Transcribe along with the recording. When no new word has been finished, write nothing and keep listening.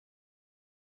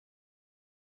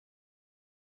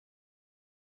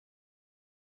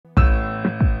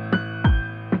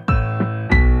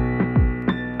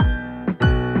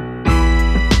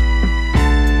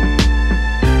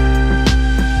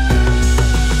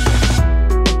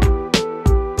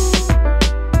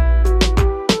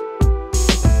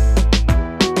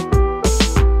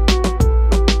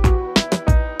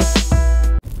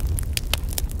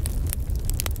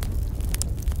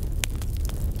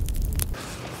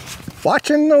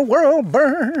Watching the world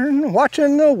burn,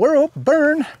 watching the world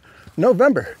burn.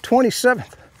 November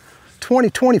 27th,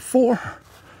 2024.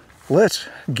 Let's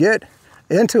get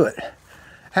into it.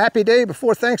 Happy day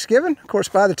before Thanksgiving. Of course,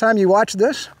 by the time you watch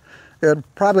this, it'll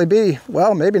probably be,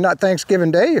 well, maybe not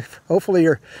Thanksgiving Day. Hopefully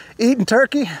you're eating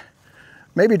turkey,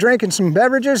 maybe drinking some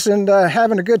beverages and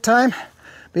having a good time,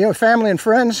 being with family and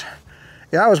friends.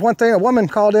 Yeah, I was one thing, a woman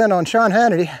called in on Sean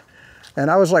Hannity, and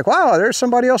I was like, wow, there's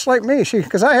somebody else like me.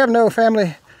 Because I have no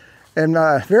family and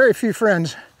very few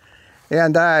friends.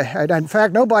 And in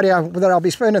fact, nobody that I'll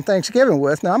be spending Thanksgiving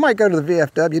with. Now, I might go to the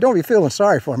VFW. Don't be feeling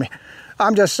sorry for me.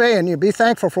 I'm just saying, you be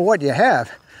thankful for what you have.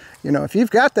 You know, if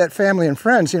you've got that family and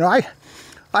friends, you know,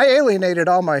 I alienated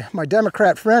all my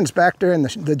Democrat friends back during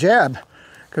the jab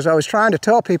because I was trying to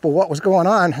tell people what was going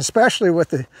on, especially with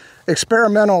the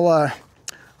experimental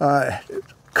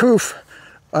COOF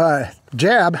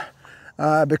jab,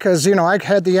 because, you know, I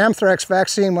had the anthrax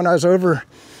vaccine when I was over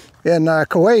in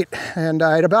Kuwait, and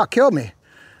it about killed me.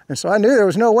 And so I knew there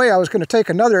was no way I was going to take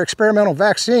another experimental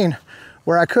vaccine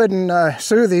where I couldn't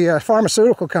sue the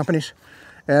pharmaceutical companies.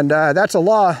 And that's a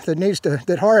law that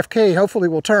that RFK hopefully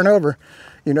will turn over.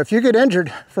 You know, if you get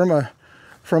injured from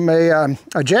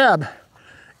a jab,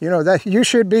 you know, that you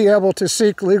should be able to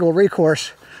seek legal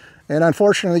recourse. And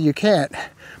unfortunately, you can't.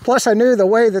 Plus, I knew the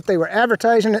way that they were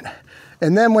advertising it,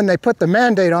 and then when they put the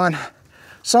mandate on,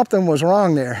 something was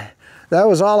wrong there. That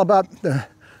was all about the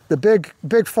big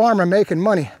pharma making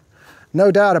money, no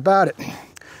doubt about it.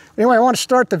 Anyway, I want to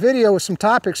start the video with some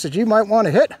topics that you might want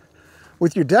to hit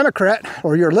with your Democrat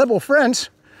or your liberal friends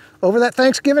over that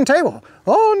Thanksgiving table.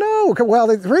 Oh no, well,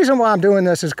 the reason why I'm doing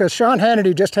this is because Sean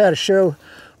Hannity just had a show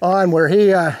on where he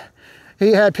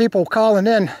had people calling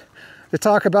in to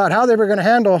talk about how they were going to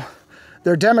handle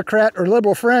their Democrat or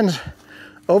liberal friends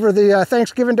over the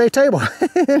Thanksgiving Day table.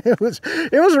 it was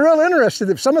real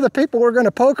interesting. Some of the people were going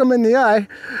to poke them in the eye.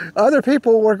 Other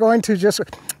people were going to just,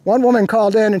 one woman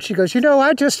called in and she goes, you know,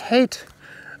 I just hate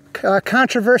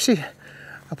controversy.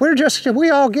 We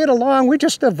all get along. We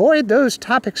just avoid those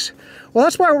topics. Well,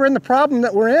 that's why we're in the problem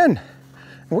that we're in.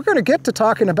 We're going to get to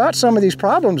talking about some of these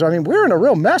problems. I mean, we're in a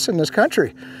real mess in this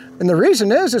country. And the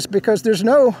reason is because there's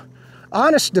no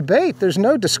honest debate. There's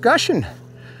no discussion.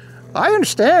 I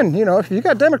understand, you know, if you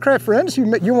got Democrat friends,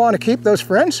 you want to keep those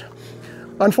friends.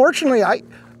 Unfortunately, I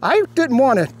didn't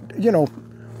want to, you know,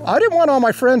 I didn't want all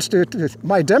my friends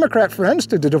my Democrat friends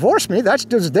to divorce me. That's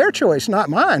just their choice, not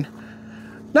mine.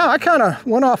 No, I kind of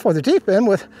went off on the deep end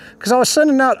because I was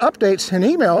sending out updates and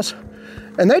emails,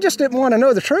 and they just didn't want to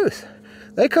know the truth.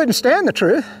 They couldn't stand the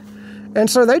truth, and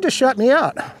so they just shut me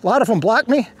out. A lot of them blocked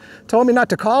me, told me not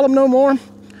to call them no more,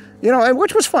 you know, and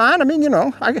which was fine. I mean, you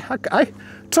know, I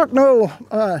took no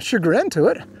chagrin to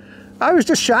it. I was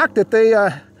just shocked that they,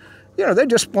 you know, they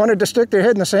just wanted to stick their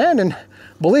head in the sand and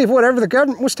believe whatever the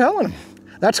government was telling them.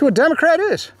 That's who a Democrat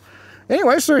is.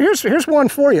 Anyway, so here's one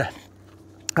for you.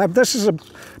 This is a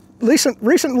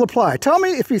recent reply. Tell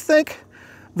me if you think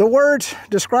the words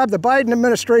describe the Biden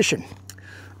administration.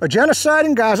 A genocide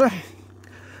in Gaza,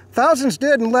 thousands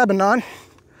dead in Lebanon,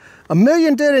 1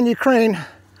 million dead in Ukraine,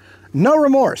 no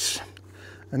remorse.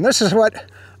 And this is what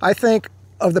I think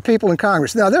of the people in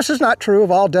Congress. Now, this is not true of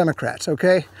all Democrats,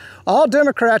 okay? All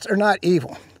Democrats are not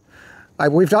evil.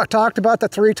 We've talked about the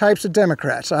 3 types of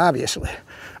Democrats, obviously.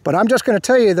 But I'm just going to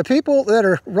tell you, the people that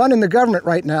are running the government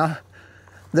right now,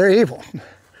 they're evil.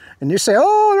 And you say,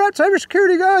 oh, that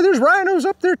cybersecurity guy, there's rhinos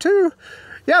up there too.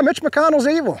 Yeah, Mitch McConnell's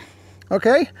evil,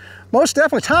 okay? Most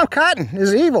definitely, Tom Cotton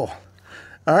is evil,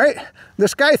 all right?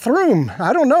 This guy Throom,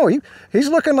 I don't know, he's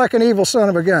looking like an evil son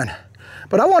of a gun.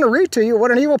 But I want to read to you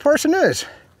what an evil person is,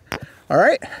 all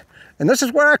right? And this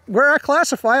is where I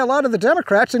classify a lot of the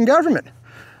Democrats in government.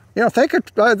 You know, think of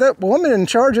that woman in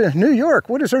charge of New York.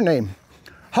 What is her name?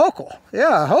 Hochul.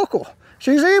 Yeah, Hochul.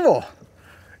 She's evil.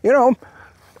 You know,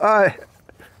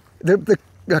 the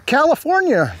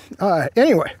California,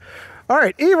 anyway. All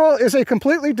right, evil is a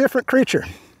completely different creature.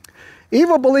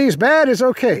 Evil believes bad is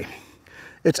okay.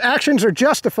 Its actions are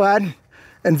justified,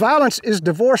 and violence is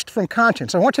divorced from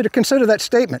conscience. I want you to consider that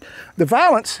statement. The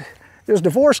violence is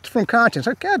divorced from conscience.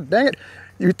 Oh, God dang it.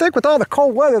 You'd think with all the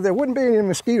cold weather there wouldn't be any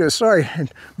mosquitoes. Sorry,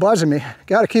 buzzing me.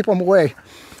 Got to keep them away.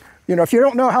 You know, if you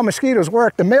don't know how mosquitoes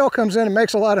work, the male comes in and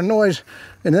makes a lot of noise,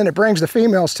 and then it brings the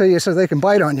females to you so they can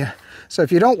bite on you. So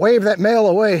if you don't wave that male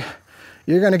away,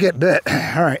 you're going to get bit.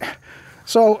 All right.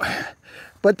 So,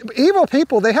 but evil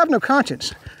people, they have no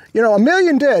conscience. You know, 1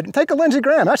 million dead. Take a Lindsey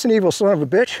Graham. That's an evil son of a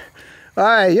bitch.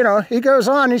 You know, he goes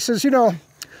on, he says, you know,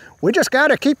 we just got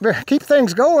to keep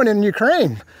things going in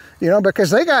Ukraine, you know, because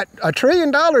they got $1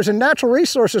 trillion in natural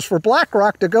resources for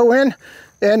BlackRock to go in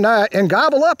and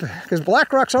gobble up, because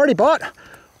BlackRock's already bought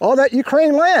all that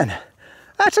Ukraine land.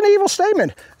 That's an evil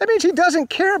statement. That means he doesn't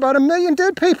care about 1 million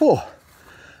dead people,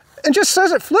 and just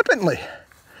says it flippantly.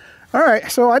 All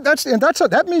right, so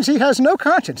that means he has no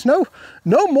conscience, no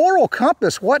moral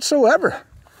compass whatsoever.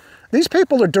 These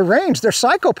people are deranged, they're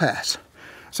psychopaths.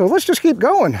 So let's just keep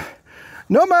going.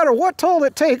 No matter what toll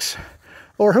it takes,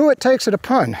 or who it takes it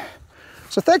upon.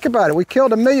 So think about it, we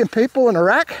killed 1 million people in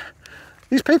Iraq.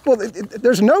 These people,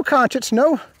 there's no conscience,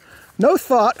 no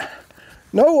thought,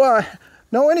 no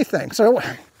anything. So,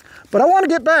 but I want to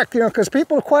get back, because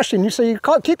people question, you say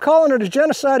keep calling it a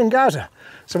genocide in Gaza.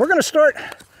 So we're going to start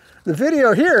the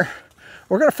video here.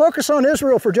 We're going to focus on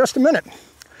Israel for just a minute.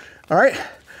 All right.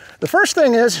 The first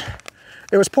thing is,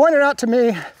 it was pointed out to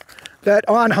me that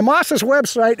on Hamas's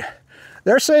website,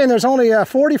 they're saying there's only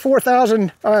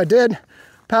 44,000 dead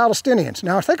Palestinians.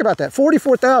 Now think about that,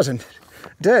 44,000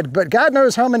 dead, but God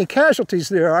knows how many casualties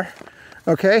there are,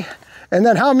 okay? And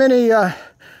then how many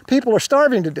people are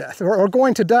starving to death or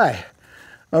going to die,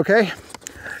 okay?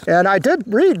 And I did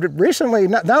read recently,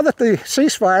 now that the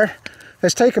ceasefire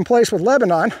has taken place with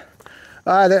Lebanon,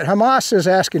 that Hamas is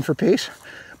asking for peace.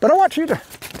 But I want you to,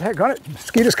 daggone it,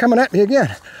 mosquitoes coming at me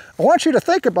again. I want you to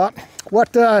think about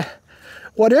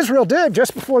what Israel did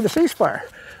just before the ceasefire.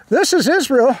 This is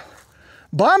Israel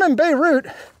bombing Beirut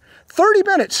 30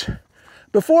 minutes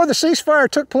before the ceasefire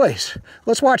took place.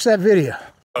 Let's watch that video.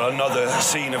 Another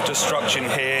scene of destruction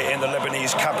here in the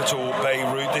Lebanese capital,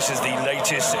 Beirut. This is the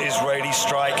latest Israeli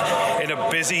strike in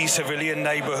a busy civilian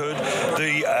neighborhood.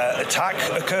 The attack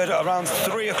occurred at around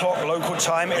 3 o'clock local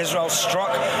time. Israel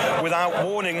struck without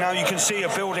warning. Now you can see a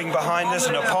building behind us,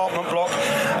 an apartment block,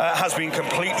 has been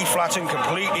completely flattened,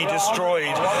 completely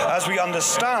destroyed. As we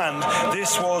understand,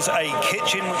 this was a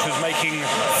kitchen which was making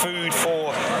food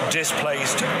for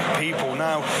displaced people.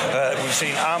 Now we've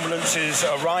seen ambulances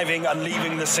arriving and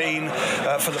leaving the scene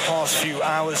for the past few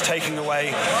hours, taking away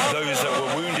those that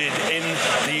were wounded in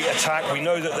the attack. We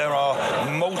know that there are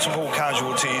multiple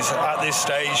casualties at this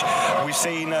stage. We've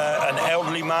seen an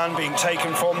elderly man being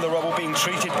taken from the rubble, being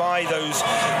treated by those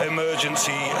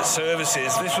emergency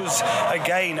services. This was,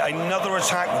 again, another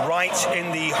attack right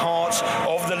in the heart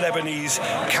of the Lebanese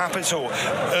capital.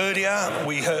 Earlier,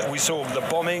 we saw the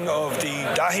bombing of the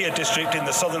Dahia district in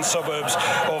the southern suburbs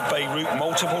of Beirut,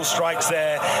 multiple strikes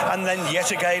there, and then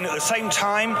yet again at the same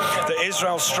time that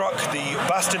Israel struck the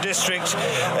Basta district,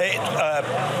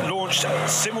 it launched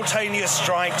simultaneous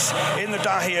strikes in the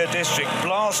Dahia district,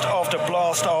 blast after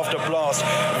blast after blast,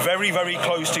 very, very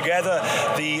close together.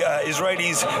 The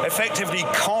Israelis effectively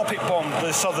carpet bombed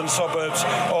the southern suburbs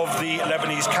of the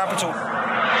Lebanese capital.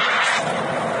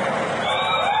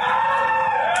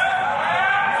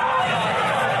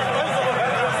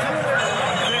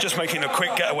 Just making a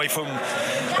quick getaway from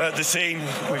the scene.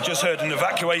 We've just heard an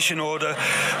evacuation order.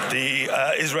 The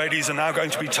Israelis are now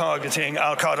going to be targeting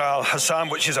Al-Qadr al-Hassam,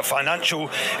 which is a financial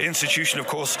institution. Of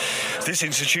course, this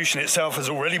institution itself has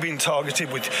already been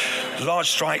targeted with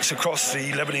large strikes across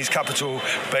the Lebanese capital,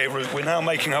 Beirut. We're now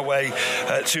making our way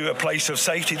to a place of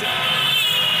safety.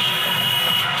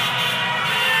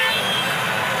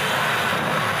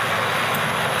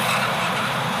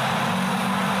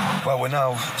 Well, we're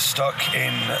now stuck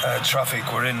in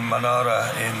traffic. We're in Manara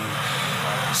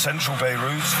in central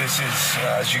Beirut. This is,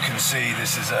 as you can see,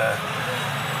 this is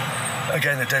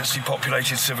again a densely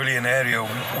populated civilian area.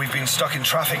 We've been stuck in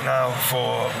traffic now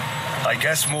for, I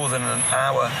guess, more than an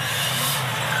hour.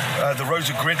 The roads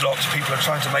are gridlocked. People are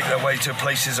trying to make their way to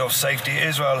places of safety.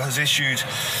 Israel has issued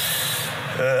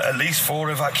at least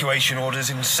 4 evacuation orders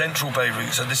in central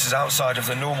Beirut, so this is outside of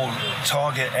the normal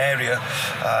target area.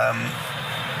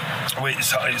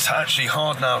 It's actually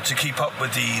hard now to keep up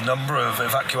with the number of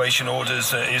evacuation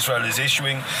orders that Israel is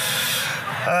issuing.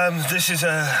 This is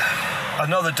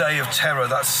another day of terror.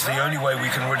 That's the only way we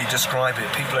can really describe it.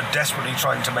 People are desperately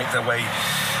trying to make their way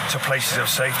to places of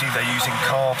safety. They're using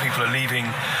car. People are leaving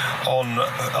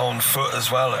on foot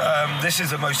as well. This is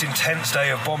the most intense day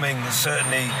of bombing,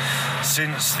 certainly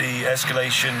since the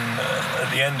escalation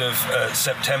at the end of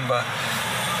September.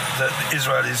 That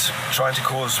Israel is trying to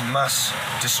cause mass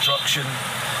destruction,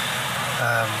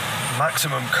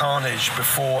 maximum carnage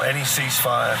before any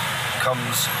ceasefire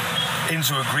comes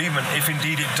into agreement, if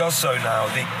indeed it does so now.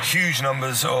 The huge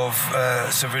numbers of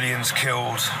civilians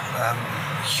killed,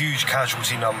 huge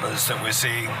casualty numbers that we're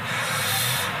seeing.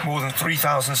 More than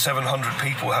 3,700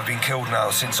 people have been killed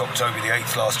now since October the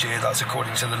 8th last year. That's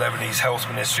according to the Lebanese Health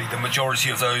Ministry. The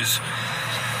majority of those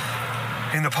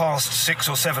in the past 6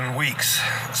 or 7 weeks.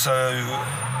 So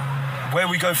where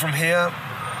we go from here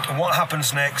and what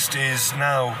happens next is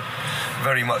now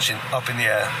very much up in the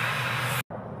air.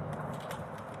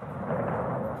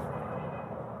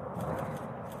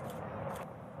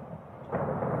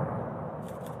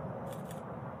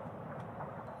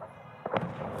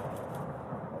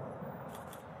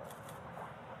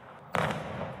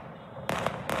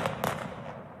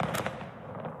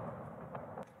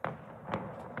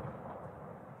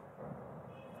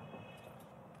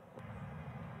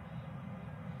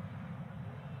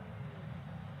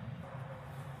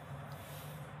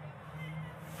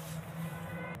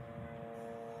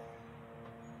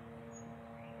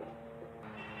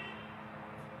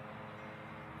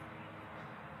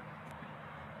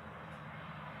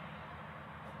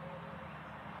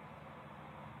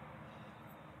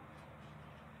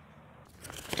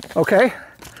 Okay,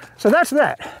 so that's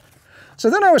that. So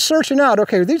then I was searching out,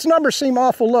 okay, these numbers seem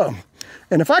awful low.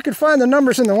 And if I could find the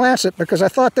numbers in the Lancet, because I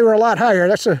thought they were a lot higher,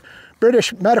 that's a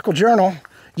British medical journal,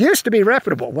 used to be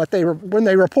reputable. When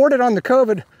they reported on the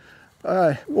COVID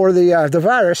or the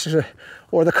virus,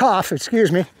 or the cough,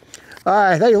 excuse me,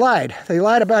 they lied. They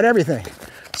lied about everything.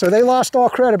 So they lost all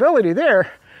credibility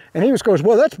there. And he goes,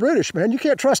 well, that's British, man. You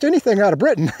can't trust anything out of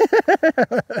Britain.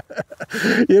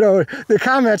 You know, the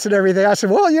comments and everything. I said,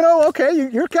 well, you know, okay,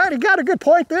 you kind of got a good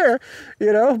point there,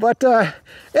 you know. But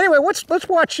anyway, let's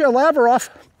watch Lavrov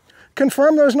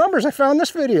confirm those numbers. I found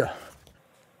this video.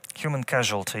 Human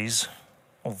casualties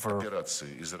over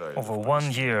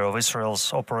 1 year of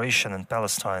Israel's operation in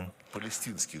Palestine.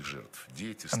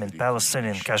 I mean,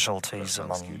 Palestinian casualties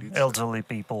among elderly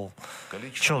people,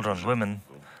 children, women.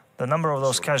 The number of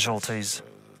those casualties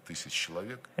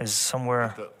is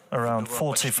somewhere around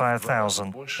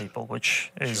 45,000 people,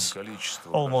 which is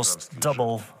almost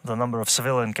double the number of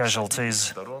civilian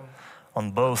casualties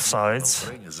on both sides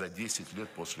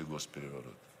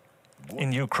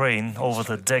in Ukraine over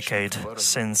the decade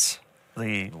since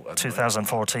the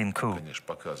 2014 coup.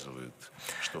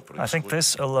 I think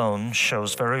this alone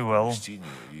shows very well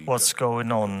what's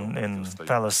going on in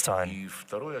Palestine.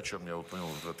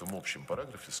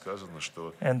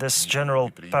 And this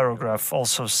general paragraph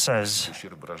also says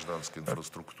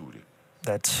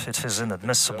that it is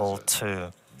inadmissible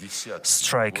to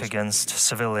strike against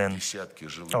civilian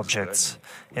objects.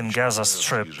 In Gaza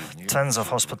Strip, tens of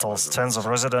hospitals, tens of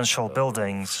residential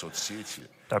buildings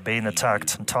are being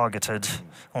attacked and targeted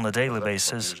on a daily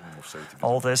basis.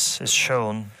 All this is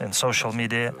shown in social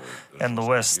media, and the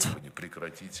West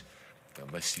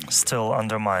still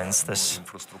undermines this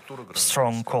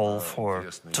strong call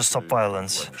to stop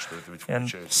violence.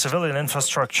 And civilian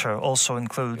infrastructure also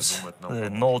includes the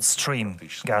Nordstream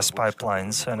gas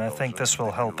pipelines, and I think this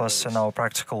will help us in our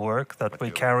practical work, that we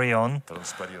carry on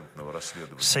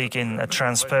seeking a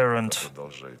transparent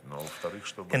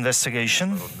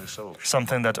investigation,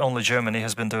 something that only Germany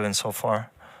has been doing so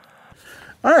far.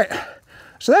 All right,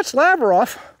 so that's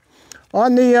Lavrov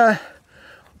on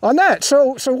that.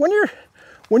 So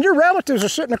when your relatives are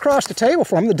sitting across the table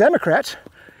from the Democrats,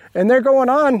 and they're going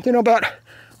on, you know, about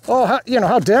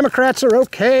how Democrats are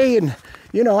okay, and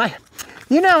I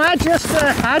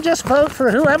just vote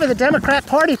for whoever the Democrat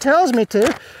Party tells me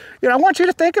to. You know, I want you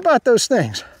to think about those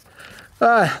things.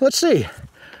 Let's see. I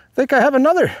think I have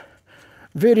another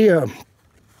video.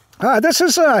 This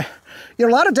is a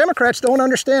lot of Democrats don't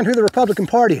understand who the Republican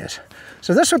Party is.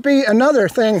 So this would be another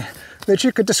thing that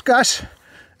you could discuss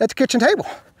at the kitchen table.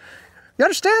 You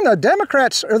understand, the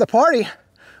Democrats are the party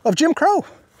of Jim Crow.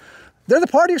 They're the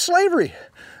party of slavery.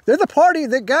 They're the party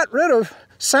that got rid of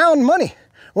sound money.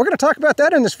 We're going to talk about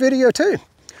that in this video too.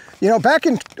 You know, back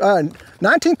in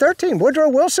 1913, Woodrow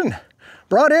Wilson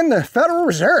brought in the Federal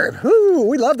Reserve. Ooh,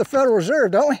 we love the Federal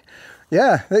Reserve, don't we?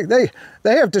 Yeah,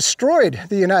 they have destroyed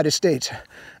the United States,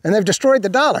 and they've destroyed the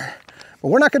dollar. But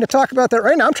we're not going to talk about that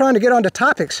right now. I'm trying to get onto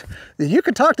topics that you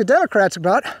can talk to Democrats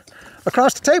about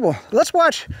across the table. Let's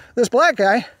watch this black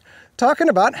guy talking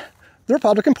about the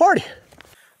Republican Party.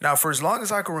 Now, for as long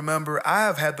as I can remember, I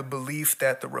have had the belief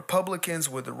that the Republicans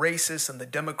were the racists and the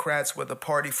Democrats were the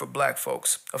party for black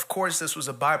folks. Of course, this was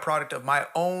a byproduct of my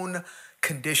own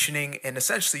conditioning and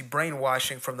essentially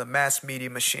brainwashing from the mass media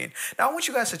machine. Now, I want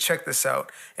you guys to check this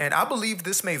out. And I believe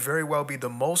this may very well be the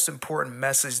most important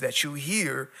message that you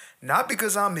hear, not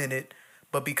because I'm in it,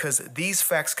 but because these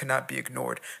facts cannot be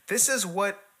ignored. This is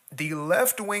what the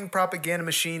left-wing propaganda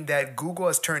machine that Google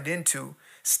has turned into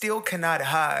still cannot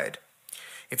hide.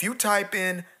 If you type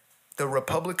in the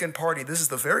Republican Party, this is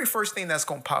the very first thing that's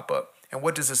going to pop up. And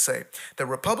what does it say? The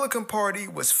Republican Party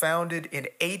was founded in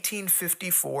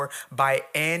 1854 by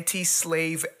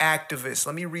anti-slave activists.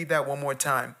 Let me read that one more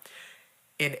time.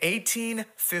 In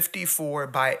 1854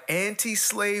 by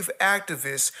anti-slave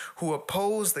activists who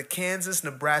opposed the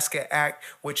Kansas-Nebraska Act,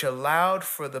 which allowed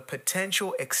for the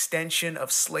potential extension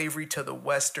of slavery to the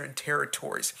Western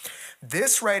territories.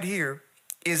 This right here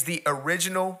is the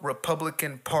original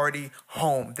Republican Party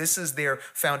home. This is their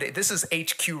foundation. This is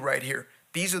HQ right here.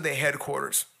 These are their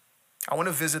headquarters. I want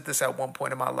to visit this at one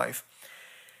point in my life.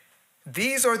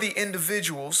 These are the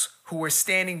individuals who are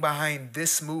standing behind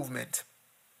this movement.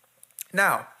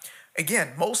 Now,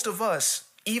 again, most of us,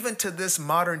 even to this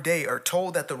modern day, are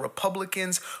told that the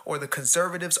Republicans or the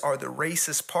conservatives are the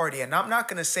racist party. And I'm not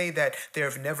going to say that there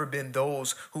have never been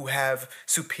those who have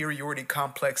superiority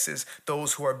complexes,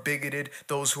 those who are bigoted,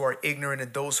 those who are ignorant,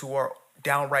 and those who are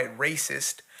downright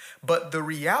racist. But the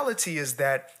reality is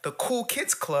that the Cool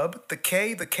Kids Club, the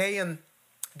K, and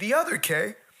the other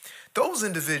K, those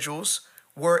individuals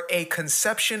were a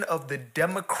conception of the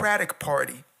Democratic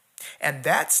Party. And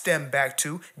that stemmed back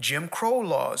to Jim Crow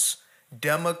laws,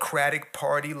 Democratic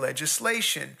Party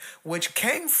legislation, which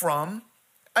came from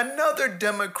another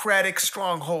Democratic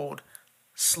stronghold,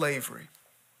 slavery.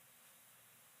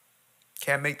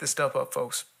 Can't make this stuff up,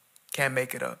 folks. Can't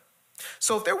make it up.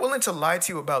 So if they're willing to lie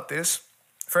to you about this,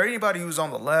 for anybody who's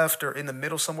on the left or in the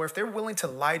middle somewhere, if they're willing to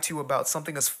lie to you about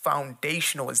something as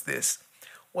foundational as this,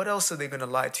 what else are they going to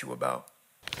lie to you about?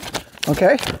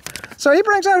 Okay, so he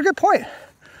brings out a good point.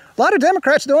 A lot of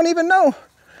Democrats don't even know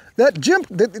that you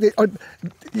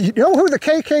know who the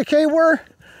KKK were?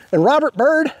 And Robert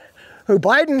Byrd, who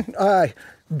Biden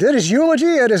did his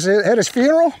eulogy at his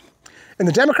funeral, and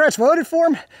the Democrats voted for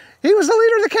him. He was the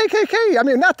leader of the KKK. I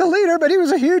mean, not the leader, but he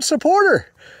was a huge supporter,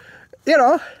 you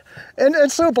know.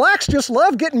 And so blacks just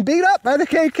love getting beat up by the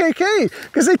KKK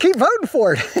because they keep voting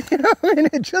for it. You know, I mean,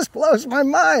 it just blows my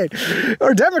mind.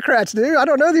 Or Democrats do. I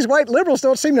don't know. These white liberals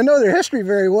don't seem to know their history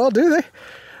very well, do they?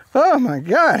 Oh, my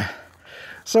God.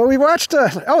 So we watched,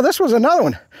 oh, this was another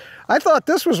one. I thought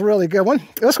this was a really good one.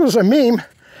 This was a meme.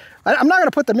 I'm not going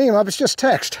to put the meme up. It's just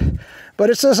text. But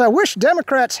it says, I wish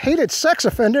Democrats hated sex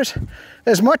offenders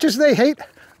as much as they hate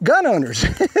gun owners.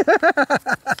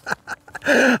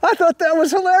 I thought that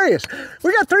was hilarious.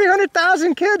 We got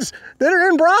 300,000 kids that are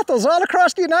in brothels all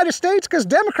across the United States because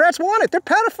Democrats want it. They're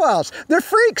pedophiles. They're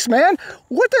freaks, man.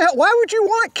 What the hell? Why would you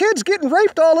want kids getting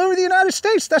raped all over the United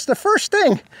States? That's the first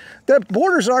thing that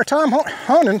borders our Tom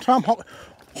Horman.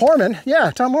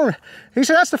 He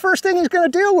said that's the first thing he's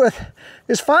going to deal with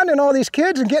is finding all these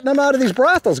kids and getting them out of these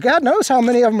brothels. God knows how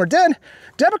many of them are dead.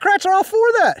 Democrats are all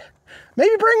for that.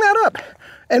 Maybe bring that up.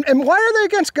 And why are they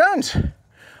against guns?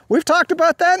 We've talked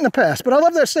about that in the past, but I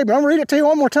love that statement. I'm going to read it to you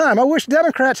one more time. I wish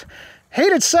Democrats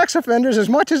hated sex offenders as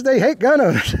much as they hate gun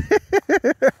owners.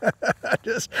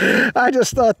 I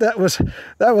just thought that was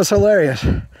hilarious.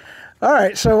 All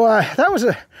right, so that was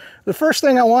the first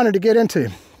thing I wanted to get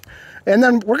into. And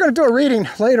then we're going to do a reading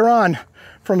later on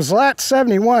from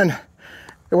Zlat71,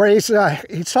 where he's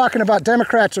talking about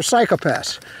Democrats are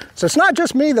psychopaths. So it's not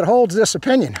just me that holds this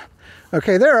opinion.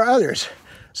 Okay, there are others.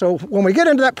 So when we get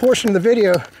into that portion of the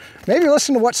video, maybe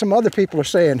listen to what some other people are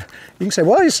saying. You can say,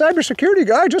 well, he's a cybersecurity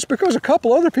guy. Just because a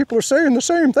couple other people are saying the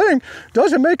same thing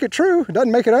doesn't make it true. It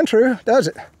doesn't make it untrue, does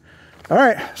it? All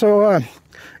right, so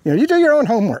you do your own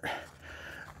homework.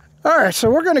 All right, so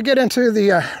we're going to get into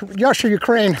the Russia,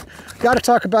 Ukraine. Got to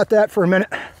talk about that for a minute.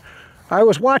 I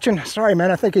was watching, sorry man,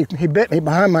 I think he bit me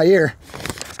behind my ear.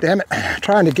 Damn it,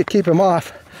 trying to keep him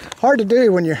off. Hard to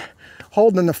do when you're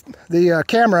holding the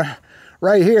camera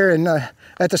right here and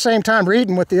at the same time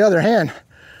reading with the other hand.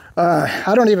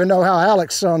 I don't even know how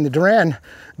Alex on the Duran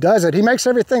does it. He makes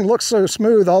everything look so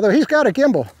smooth, although he's got a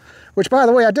gimbal, which by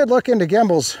the way, I did look into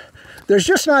gimbals. There's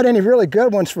just not any really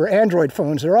good ones for Android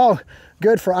phones. They're all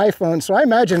good for iPhones. So I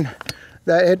imagine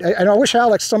that, and I wish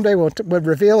Alex someday would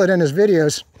reveal it in his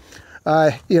videos.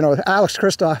 Alex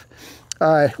Christoph,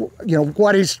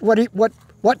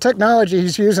 what technology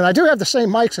he's using. I do have the same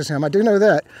mics as him. I do know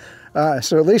that.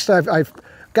 So at least I've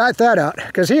got that out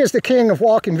because he is the king of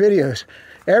walking videos.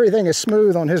 Everything is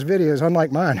smooth on his videos,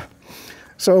 unlike mine.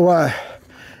 So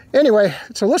anyway,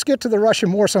 so let's get to the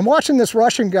Russian war. So I'm watching this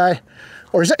Russian guy,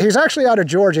 or he's actually out of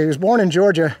Georgia. He was born in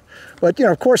Georgia, but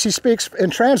of course he speaks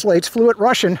and translates fluent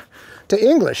Russian to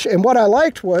English. And what I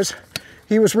liked was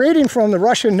he was reading from the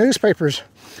Russian newspapers,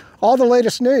 all the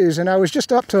latest news. And I was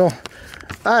just up till,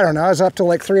 I don't know, I was up till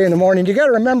like 3 in the morning. You got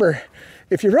to remember,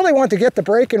 if you really want to get the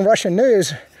breaking Russian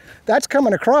news, that's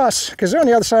coming across, because they're on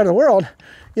the other side of the world.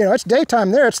 It's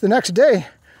daytime there. It's the next day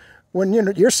when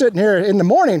you're sitting here in the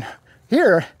morning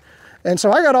here. And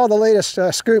so I got all the latest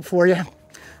scoop for you.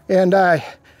 And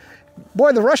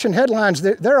boy, the Russian headlines,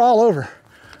 they're all over.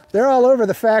 They're all over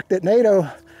the fact that NATO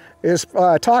is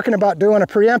talking about doing a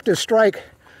preemptive strike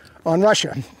on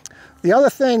Russia. The other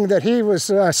thing that he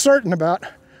was certain about,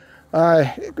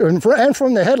 and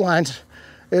from the headlines,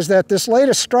 is that this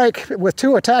latest strike with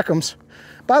 2 ATACMSs,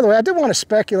 by the way, I did want to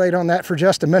speculate on that for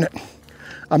just a minute.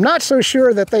 I'm not so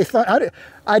sure that they thought,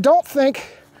 I think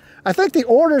the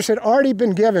orders had already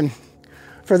been given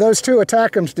for those 2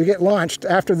 ATACMSs to get launched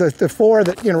after the 4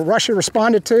 that Russia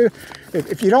responded to.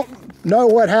 If you don't know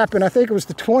what happened, I think it was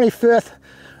the 25th,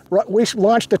 we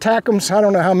launched ATACMSs, I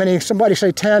don't know how many, somebody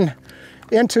say 10,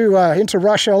 into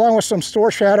Russia, along with some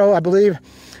store Shadow, I believe.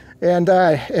 And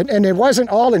it wasn't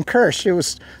all in Kerch. It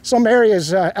was some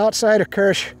areas outside of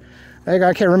Kerch. I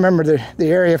can't remember the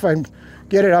area if I can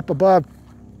get it up above.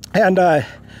 And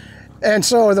And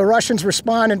so the Russians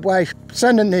responded by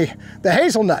sending the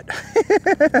hazelnut.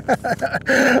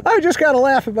 I just got to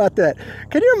laugh about that.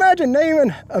 Can you imagine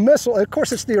naming a missile? Of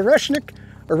course, it's the Oreshnik.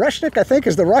 Oreshnik, I think,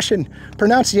 is the Russian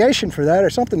pronunciation for that, or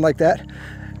something like that.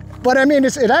 But I mean,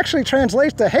 it actually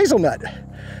translates to hazelnut.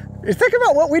 You think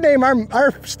about what we name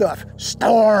our stuff.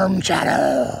 Storm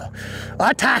Shadow,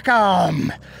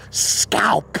 ATACMSs,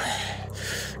 Scalp.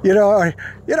 I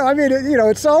mean,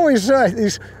 it's always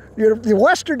these, the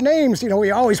Western names,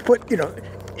 we always put,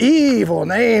 evil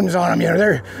names on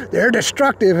them. They're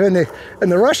destructive, and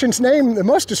the Russians name the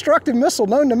most destructive missile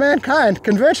known to mankind,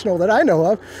 conventional that I know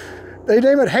of. They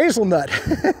name it hazelnut.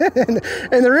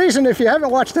 and the reason, if you haven't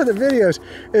watched other videos,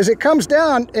 is it comes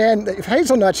down, and the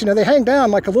hazelnuts, they hang down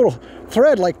like a little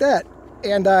thread like that.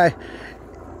 And,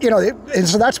 and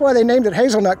so that's why they named it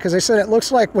hazelnut, because they said it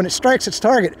looks like, when it strikes its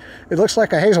target, it looks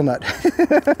like a hazelnut.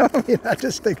 I mean, I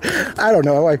just think, I don't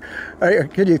know.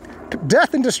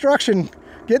 Death and destruction,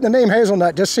 getting the name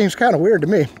hazelnut just seems kind of weird to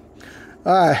me.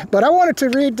 But I wanted to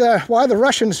read why the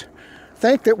Russians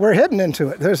think that we're heading into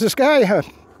it. There's this guy,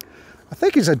 I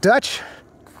think he's a Dutch,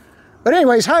 but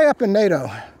anyway, he's high up in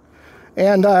NATO,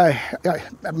 and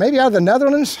maybe out of the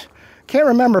Netherlands. Can't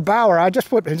remember Bauer. I just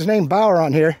put his name Bauer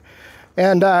on here,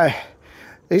 and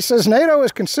he says NATO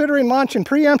is considering launching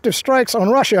preemptive strikes on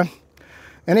Russia,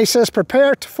 and he says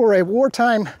prepare for a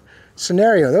wartime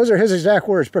scenario. Those are his exact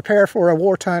words: prepare for a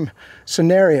wartime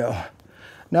scenario.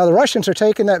 Now the Russians are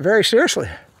taking that very seriously.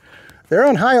 They're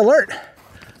on high alert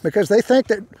because they think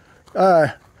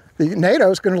that NATO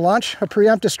is going to launch a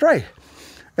preemptive strike.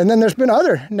 And then there's been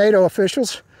other NATO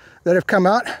officials that have come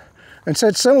out and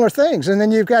said similar things. And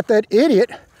then you've got that idiot,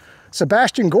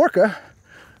 Sebastian Gorka,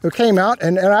 who came out,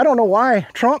 and I don't know why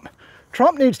Trump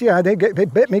needs to, yeah, they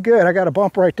bit me good. I got a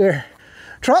bump right there.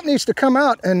 Trump needs to come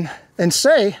out and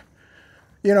say,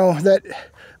 that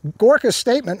Gorka's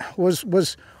statement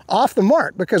was off the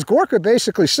mark, because Gorka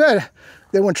basically said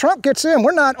that when Trump gets in,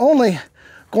 we're not only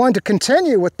going to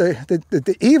continue with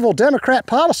the evil Democrat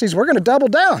policies, we're going to double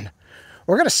down.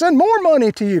 We're going to send more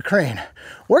money to Ukraine.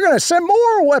 We're going to send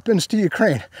more weapons to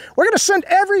Ukraine. We're going to send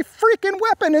every freaking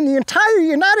weapon in the entire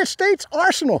United States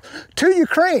arsenal to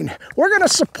Ukraine. We're going to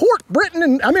support Britain.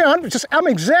 And I mean, I'm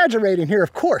exaggerating here,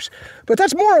 of course, but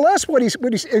that's more or less what he's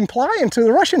implying to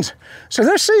the Russians. So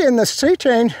they're seeing this sea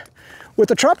change with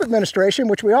the Trump administration,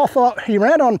 which we all thought he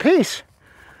ran on peace.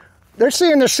 They're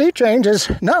seeing this sea change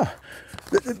as, no,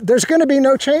 there's going to be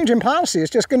no change in policy.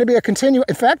 It's just going to be a continue.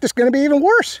 In fact, it's going to be even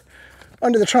worse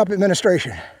under the Trump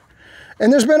administration.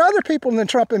 And there's been other people in the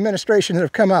Trump administration that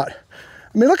have come out.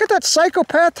 I mean, look at that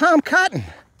psychopath Tom Cotton.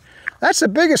 That's the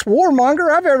biggest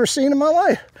warmonger I've ever seen in my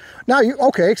life. Now,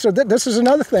 okay, so this is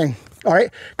another thing, all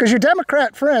right? Because your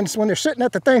Democrat friends, when they're sitting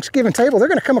at the Thanksgiving table, they're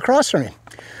going to come across from you.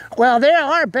 Well, there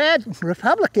are bad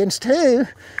Republicans too.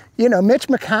 Mitch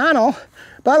McConnell.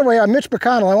 By the way, on Mitch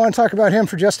McConnell, I want to talk about him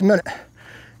for just a minute.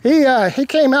 He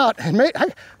came out and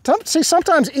see,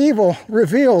 sometimes evil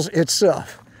reveals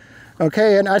itself,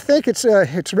 okay? And I think it's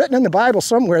written in the Bible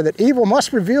somewhere that evil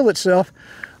must reveal itself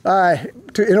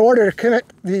in order to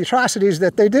commit the atrocities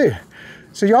that they do.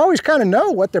 So you always kind of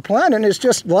know what they're planning. It's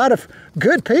just a lot of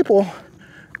good people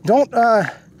don't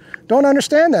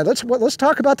understand that. Let's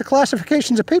talk about the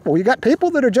classifications of people. You got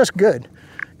people that are just good.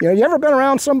 You ever been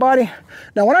around somebody?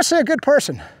 Now, when I say a good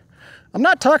person, I'm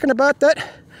not talking about that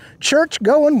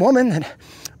church-going woman that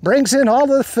brings in all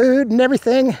the food and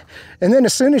everything, and then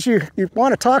as soon as you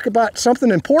want to talk about something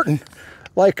important,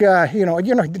 like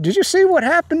did you see what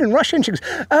happened in Russia? And she goes,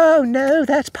 oh no,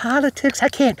 that's politics. I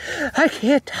can't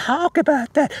talk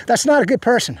about that. That's not a good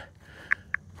person.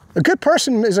 A good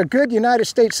person is a good United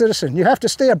States citizen. You have to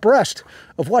stay abreast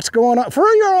of what's going on for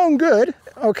your own good,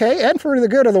 okay, and for the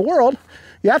good of the world.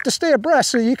 You have to stay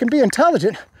abreast so you can be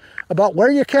intelligent about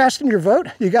where you're casting your vote.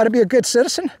 You got to be a good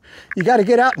citizen. You got to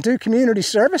get out and do community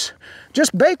service.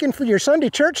 Just baking for your Sunday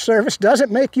church service doesn't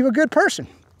make you a good person,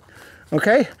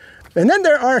 okay? And then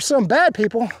there are some bad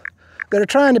people that are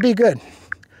trying to be good.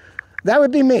 That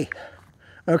would be me,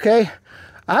 okay?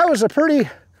 I was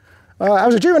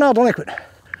a juvenile delinquent.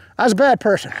 I was a bad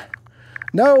person.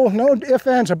 No ifs,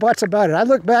 ands, or buts about it. I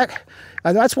look back,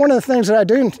 and that's one of the things that I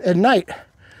do at night,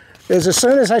 is as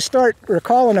soon as I start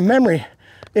recalling a memory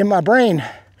in my brain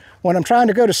when I'm trying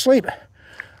to go to sleep,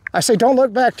 I say, don't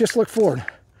look back, just look forward.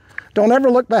 Don't ever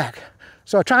look back.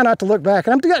 So I try not to look back,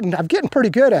 and I'm getting pretty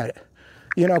good at it,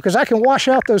 because I can wash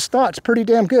out those thoughts pretty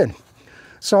damn good.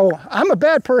 So I'm a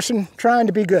bad person trying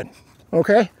to be good,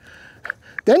 okay?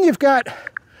 Then you've got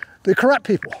the corrupt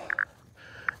people,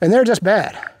 and they're just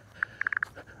bad.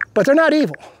 But they're not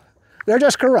evil. They're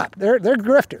just corrupt. They're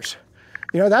grifters.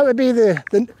 That would be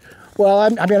well, I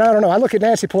mean, I don't know. I look at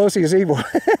Nancy Pelosi as evil,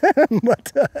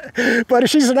 but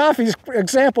she's an obvious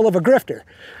example of a grifter.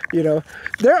 You know,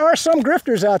 there are some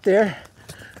grifters out there.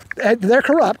 They're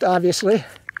corrupt, obviously,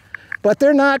 but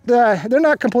they're not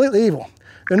completely evil.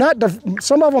 They're not.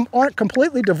 Some of them aren't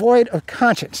completely devoid of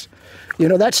conscience. You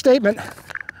know, that statement.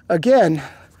 Again,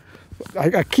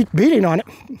 I keep beating on it.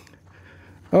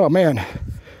 Oh man.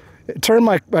 Turn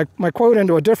my quote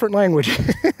into a different language.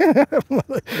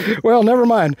 Well, never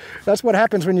mind. That's what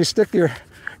happens when you stick your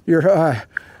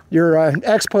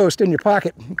X post in your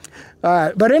pocket.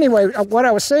 But anyway, what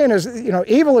I was saying is, you know,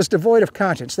 evil is devoid of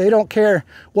conscience. They don't care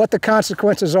what the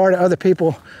consequences are to other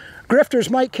people. Grifters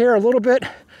might care a little bit.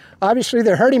 Obviously,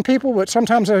 they're hurting people, but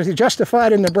sometimes they're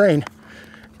justified in their brain.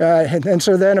 And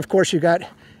so then, of course, you got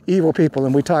evil people,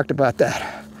 and we talked about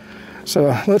that.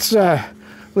 So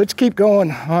let's keep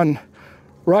going on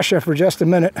Russia for just a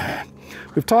minute.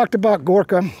 We've talked about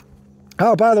Gorka.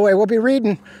 Oh, by the way, we'll be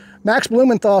reading. Max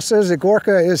Blumenthal says that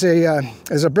Gorka is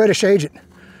a British agent,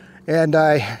 and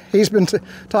he's been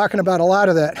talking about a lot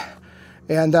of that.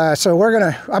 And so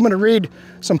I'm gonna read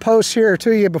some posts here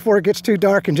to you before it gets too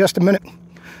dark in just a minute.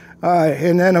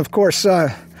 And then, of course,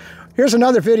 here's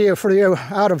another video for you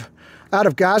out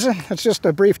of Gaza. It's just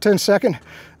a brief 10-second.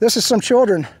 This is some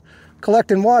children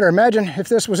collecting water. Imagine if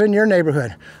this was in your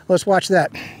neighborhood. Let's watch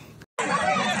that.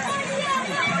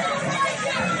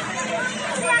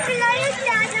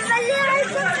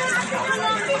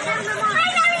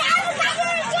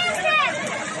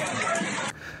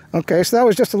 Okay, so that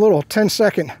was just a little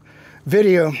 10-second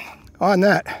video on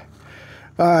that.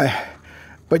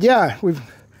 But yeah,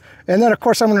 and then of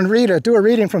course I'm going to do a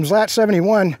reading from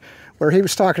Zlat71 where he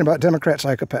was talking about Democrat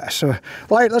psychopaths. So,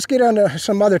 all right, let's get on to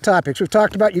some other topics. We've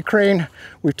talked about Ukraine.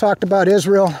 We've talked about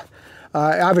Israel.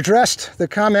 I've addressed the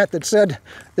comment that said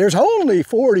there's only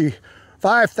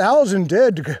 45,000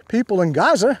 dead people in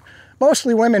Gaza,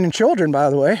 mostly women and children, by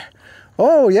the way.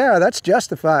 Oh, yeah, that's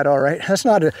justified, all right. That's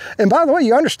not a... And by the way,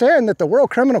 you understand that the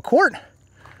World Criminal Court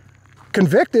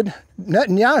convicted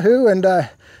Netanyahu and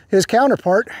his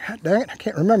counterpart, dang it, I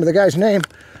can't remember the guy's name,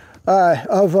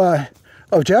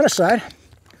 of genocide.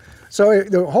 So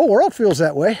the whole world feels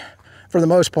that way for the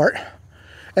most part.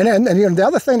 And you know, the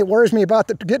other thing that worries me about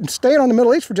staying on the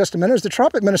Middle East for just a minute is the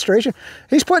Trump administration.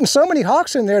 He's putting so many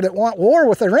hawks in there that want war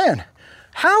with Iran.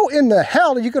 How in the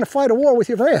hell are you going to fight a war with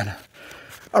Iran?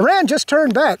 Iran just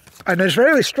turned back an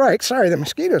Israeli strike. Sorry, the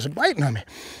mosquitoes are biting on me.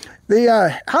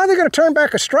 How are they going to turn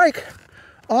back a strike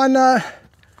on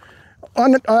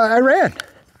Iran?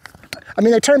 I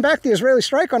mean, they turned back the Israeli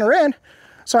strike on Iran.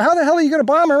 So how the hell are you going to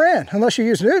bomb Iran unless you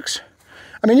use nukes?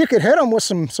 I mean, you could hit them with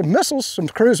some missiles, some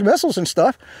cruise missiles and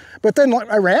stuff, but then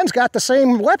Iran's got the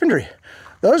same weaponry.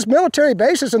 Those military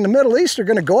bases in the Middle East are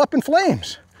going to go up in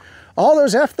flames. All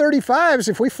those F-35s,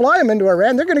 if we fly them into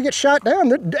Iran, they're going to get shot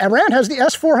down. Iran has the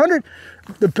S-400,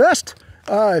 the best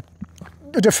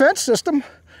defense system,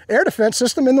 air defense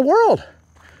system in the world.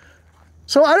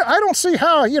 So I don't see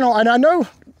how, you know, and I know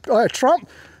Trump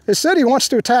has said he wants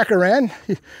to attack Iran.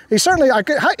 He certainly,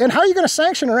 and how are you going to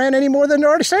sanction Iran any more than they're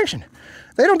already sanctioned?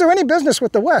 They don't do any business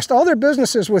with the West. All their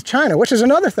business is with China, which is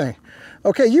another thing.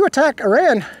 Okay, you attack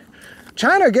Iran,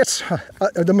 China gets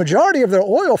the majority of their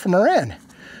oil from Iran.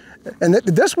 And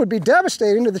this would be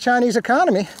devastating to the Chinese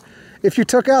economy if you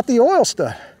took out the oil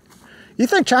stuff. You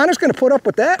think China's going to put up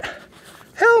with that?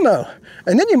 Hell no.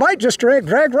 And then you might just drag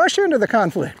Russia into the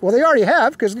conflict. Well, they already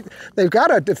have, because they've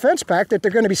got a defense pact that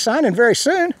they're going to be signing very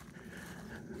soon.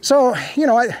 So, you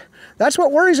know, that's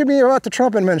what worries me about the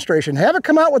Trump administration. They haven't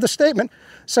come out with a statement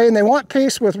saying they want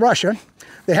peace with Russia.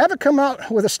 They haven't come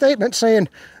out with a statement saying,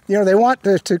 you know, they want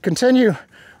to continue.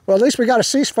 Well, at least we got a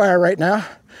ceasefire right now.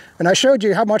 And I showed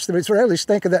you how much the Israelis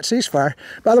think of that ceasefire.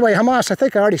 By the way, Hamas, I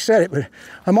think I already said it, but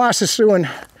Hamas is suing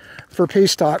for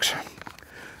peace talks.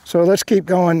 So let's keep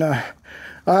going.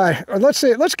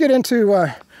 Let's get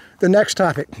into the next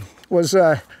topic.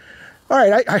 All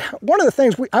right, one of the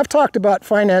things, I've talked about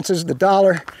finances, the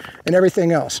dollar, and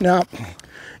everything else. Now,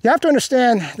 you have to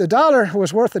understand, the dollar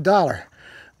was worth $1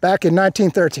 back in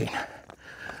 1913.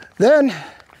 Then,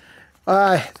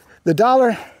 the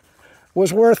dollar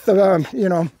was worth, you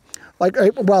know, like,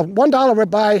 well, $1 would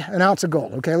buy an ounce of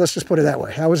gold. Okay, let's just put it that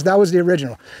way. That was the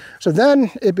original. So then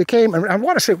it became, I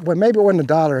want to say, well, maybe it wasn't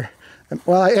 $1.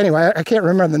 Well, anyway, I can't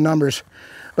remember the numbers.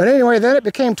 But anyway, then it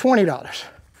became $20.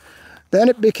 Then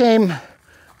it became,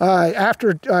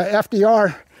 after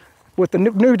FDR with the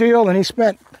New Deal, and he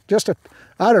spent just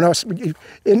I don't know,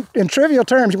 in trivial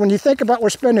terms, when you think about we're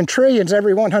spending trillions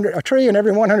every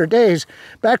 100 days,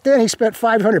 back then he spent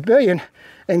 $500 billion,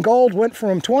 and gold went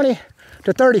from $20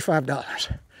 to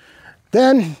 $35.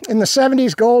 Then in the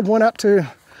 70s, gold went up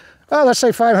to, oh, let's say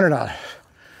 $500.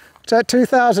 It's at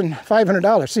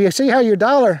 $2,500. So you see how your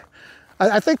dollar,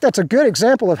 I think that's a good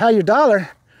example of how your dollar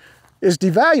is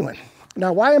devaluing.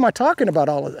 Now, why am I talking about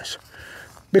all of this?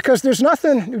 Because there's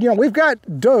nothing, you know, we've got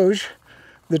DOGE,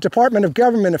 the Department of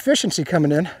Government Efficiency,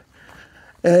 coming in,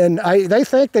 and they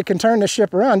think they can turn this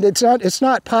ship around. It's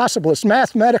not possible. It's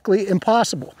mathematically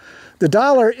impossible. The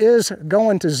dollar is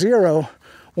going to zero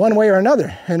one way or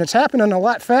another, and it's happening a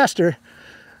lot faster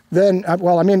than,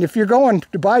 well, I mean, if you're going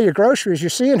to buy your groceries, you're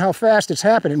seeing how fast it's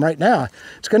happening right now.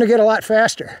 It's going to get a lot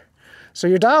faster. So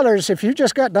your dollars, if you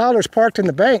just got dollars parked in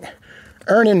the bank,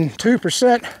 earning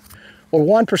 2% or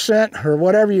 1% or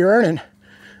whatever you're earning,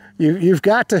 you've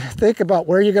got to think about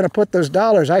where you're going to put those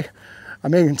dollars. I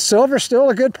mean, silver's still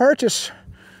a good purchase.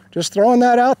 Just throwing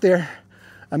that out there.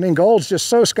 I mean, gold's just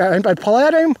so sky. And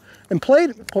palladium and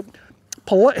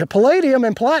palladium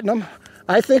and platinum,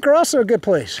 I think, are also a good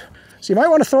place. So you might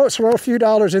want to throw a few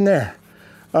dollars in there,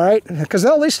 all right? Because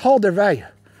they'll at least hold their value.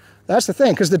 That's the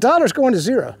thing, because the dollar's going to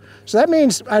zero. So that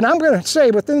means, and I'm going to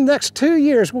say within the next 2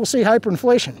 years, we'll see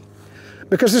hyperinflation.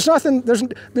 Because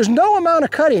there's no amount of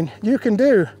cutting you can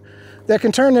do that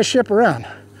can turn this ship around.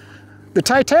 The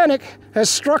Titanic has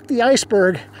struck the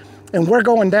iceberg and we're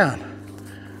going down.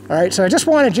 All right, so I just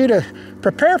wanted you to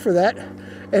prepare for that.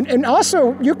 And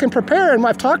also you can prepare, and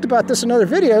I've talked about this in other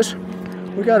videos.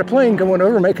 We got a plane going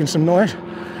over making some noise.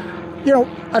 You know,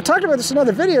 I've talked about this in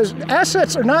other videos.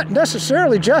 Assets are not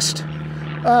necessarily just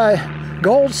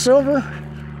gold, silver,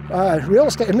 real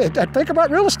estate. Think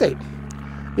about real estate.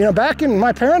 You know, back in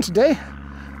my parents' day,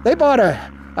 they bought a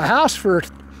house for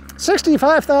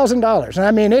 $65,000. And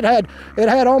I mean, it had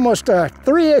almost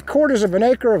 3/4 of an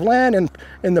acre of land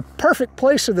in the perfect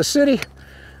place of the city.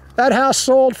 That house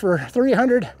sold for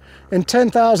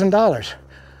 $310,000.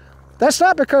 That's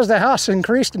not because the house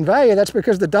increased in value. That's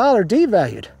because the dollar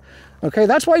devalued. Okay,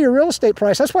 that's why your real estate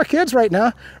price, that's why kids right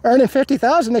now earning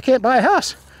 $50,000, they can't buy a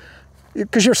house.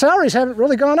 Because your salaries haven't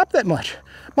really gone up that much.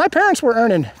 My parents were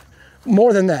earning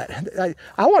more than that.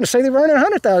 I want to say they were earning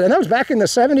 $100,000, and that was back in the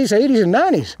 70s, 80s, and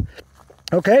 90s.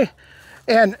 Okay,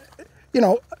 and you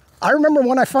know, I remember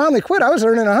when I finally quit, I was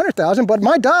earning $100,000, but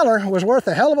my dollar was worth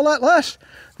a hell of a lot less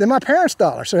than my parents'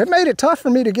 dollar. So it made it tough for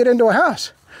me to get into a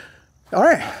house. All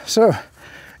right, so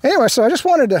anyway, so I just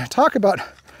wanted to talk about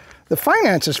the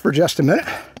finances for just a minute,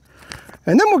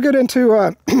 and then we'll get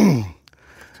into.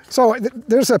 So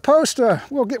there's a post.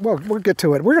 We'll get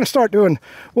to it. We're going to start doing.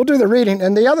 We'll do the reading,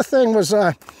 and the other thing was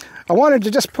I wanted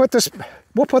to just put this.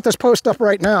 We'll put this post up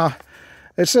right now.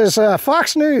 It says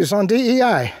Fox News on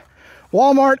DEI.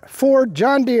 Walmart, Ford,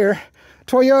 John Deere,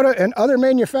 Toyota, and other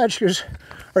manufacturers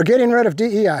are getting rid of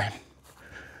DEI.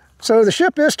 So the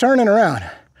ship is turning around.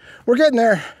 We're getting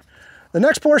there. The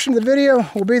next portion of the video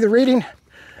will be the reading,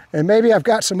 and maybe I've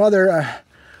got some other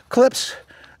clips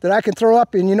that I can throw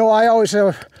up, and you know I always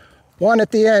have one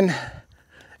at the end,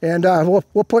 and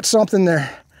we'll put something there.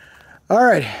 All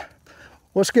right,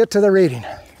 let's get to the reading.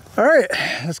 All right,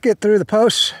 let's get through the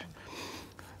posts.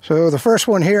 So the first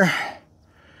one here,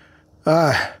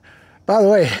 by the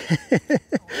way,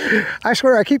 I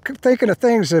swear I keep thinking of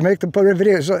things to make the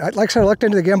videos, like I said, I looked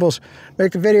into the gimbals,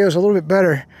 make the videos a little bit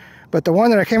better. But the one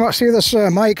that I came out, see this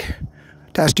mic,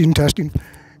 testing.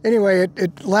 Anyway,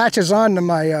 it latches on to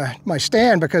my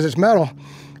stand because it's metal,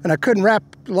 and I couldn't wrap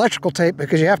electrical tape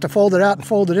because you have to fold it out and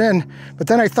fold it in. But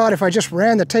then I thought if I just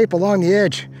ran the tape along the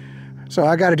edge, so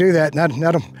I got to do that.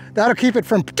 And that'll keep it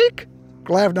from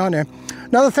glaved on there.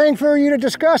 Another thing for you to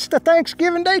discuss, the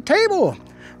Thanksgiving Day table.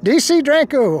 DC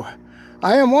Dranko,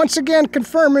 I am once again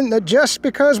confirming that just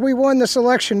because we won this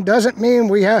election doesn't mean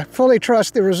we fully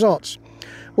trust the results.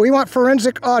 We want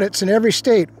forensic audits in every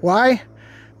state. Why?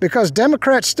 Because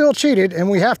Democrats still cheated and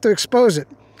we have to expose it.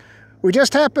 We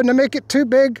just happened to make it too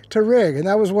big to rig. And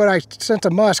that was what I sent to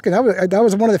Musk. And that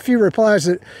was one of the few replies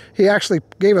that he actually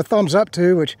gave a thumbs up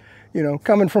to, which, you know,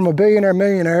 coming from a billionaire,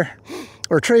 millionaire,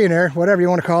 or trillionaire, whatever you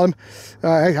want to call him,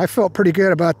 I felt pretty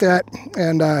good about that.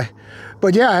 And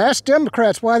but yeah, I asked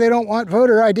Democrats why they don't want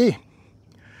voter ID.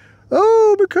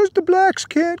 Oh, because the blacks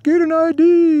can't get an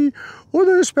ID, or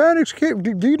the Hispanics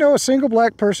can't. Do you know a single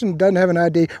black person doesn't have an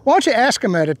ID? Why don't you ask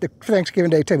them at the Thanksgiving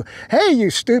Day table? Hey, you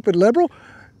stupid liberal,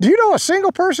 do you know a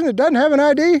single person that doesn't have an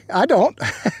ID? I don't.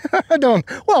 I don't.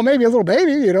 Well, maybe a little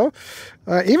baby, you know.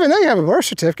 Even they have a birth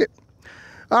certificate.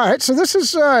 All right, so this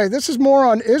is more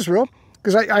on Israel,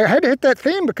 because I had to hit that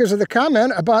theme because of the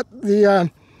comment about the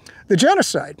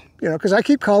genocide, you know, because I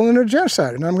keep calling it a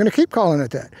genocide, and I'm going to keep calling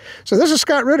it that. So this is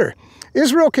Scott Ritter.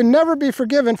 Israel can never be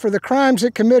forgiven for the crimes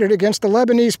it committed against the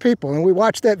Lebanese people, and we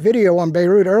watched that video on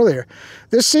Beirut earlier.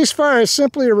 This ceasefire is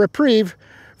simply a reprieve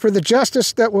for the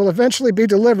justice that will eventually be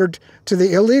delivered to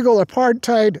the illegal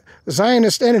apartheid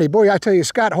Zionist entity. Boy, I tell you,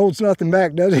 Scott holds nothing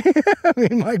back, does he? I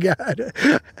mean, my God.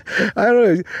 I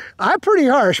don't know. I'm pretty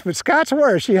harsh, but Scott's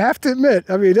worse, you have to admit.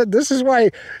 I mean, this is why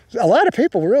a lot of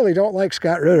people really don't like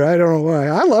Scott Ritter. I don't know why.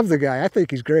 I love the guy. I think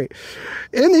he's great.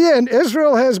 In the end,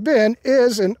 Israel has been,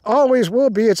 is, and always will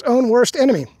be its own worst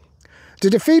enemy. To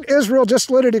defeat Israel,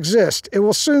 just let it exist. It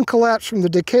will soon collapse from the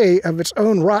decay of its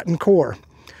own rotten core.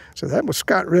 So that was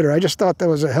Scott Ritter. I just thought that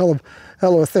was a hell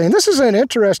of a thing. This is an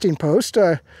interesting post.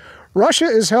 Russia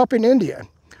is helping India.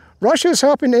 Russia is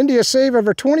helping India save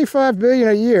over $25 billion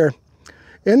a year.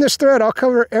 In this thread, I'll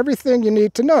cover everything you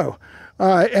need to know.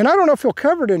 And I don't know if you'll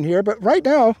cover it in here, but right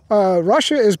now,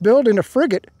 Russia is building a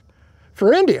frigate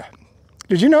for India.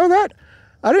 Did you know that?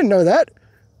 I didn't know that.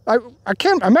 I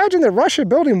can't imagine that Russia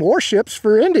building warships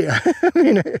for India. I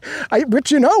mean, but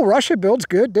you know, Russia builds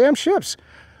good damn ships.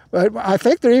 But I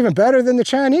think they're even better than the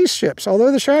Chinese ships, although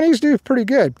the Chinese do pretty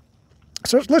good.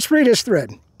 So let's read his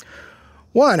thread.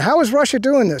 1. How is Russia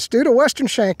doing this? Due to Western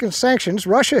sanctions,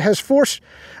 Russia has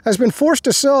been forced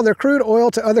to sell their crude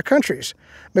oil to other countries.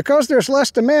 Because there's less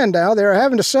demand now, they are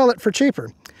having to sell it for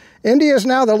cheaper. India is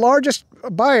now the largest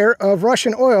buyer of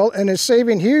Russian oil and is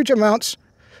saving huge amounts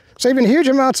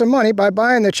of money by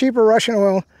buying the cheaper Russian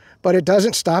oil, but it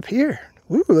doesn't stop here.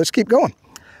 Ooh, let's keep going.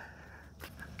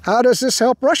 How does this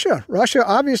help Russia? Russia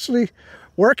obviously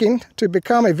working to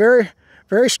become a very,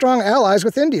 very strong allies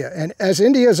with India, and as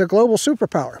India is a global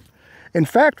superpower. In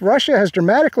fact, Russia has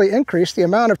dramatically increased the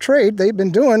amount of trade they've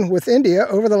been doing with India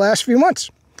over the last few months.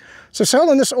 So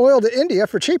selling this oil to India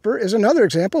for cheaper is another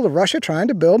example of Russia trying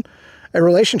to build a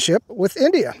relationship with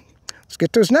India. Let's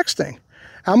get to his next thing.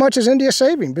 How much is India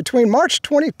saving? Between March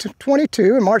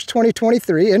 2022 and March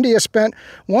 2023, India spent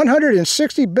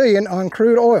 $160 billion on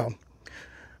crude oil,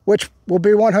 which will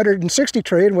be 160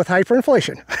 trillion with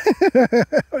hyperinflation.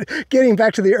 Getting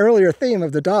back to the earlier theme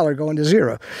of the dollar going to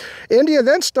zero. India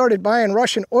then started buying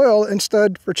Russian oil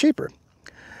instead for cheaper.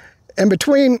 And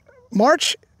between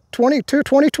March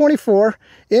 2024,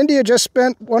 India just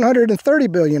spent 130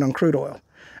 billion on crude oil.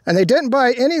 And they didn't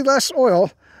buy any less oil.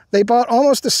 They bought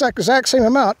almost the exact same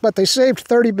amount, but they saved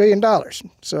 $30 billion.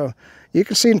 So you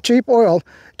can see cheap oil.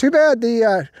 Too bad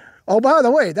the... Oh, by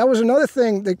the way, that was another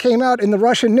thing that came out in the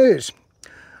Russian news.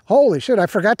 Holy shit, I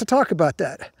forgot to talk about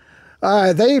that.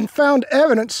 They found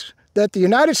evidence that the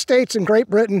United States and Great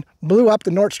Britain blew up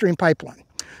the Nordstream pipeline.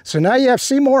 So now you have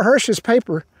Seymour Hersh's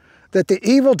paper that the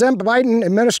evil Biden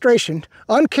administration,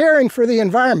 uncaring for the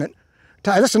environment,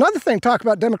 that's another thing, talk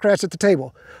about Democrats at the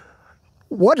table.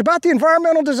 What about the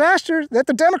environmental disaster that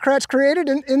the Democrats created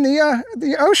in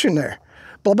the ocean there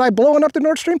by blowing up the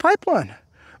Nord Stream pipeline?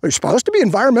 They're supposed to be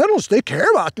environmentalists. They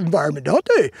care about the environment, don't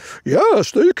they? Yes,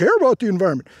 they care about the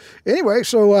environment. Anyway,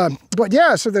 so, but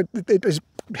yeah, so it was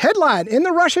headline in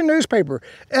the Russian newspaper,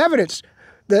 evidence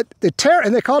that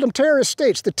and they called them terrorist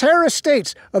states, the terrorist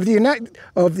states of the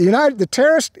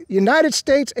United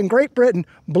States and Great Britain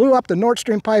blew up the Nord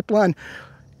Stream pipeline.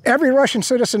 Every Russian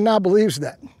citizen now believes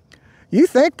that. You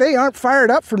think they aren't fired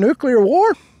up for nuclear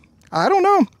war? I don't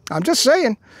know. I'm just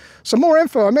saying. Some more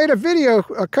info. I made a video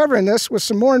covering this with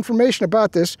some more information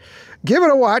about this. Give it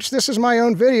a watch. This is my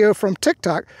own video from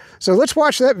TikTok. So let's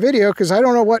watch that video because I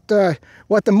don't know what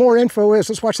the more info is.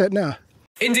 Let's watch that now.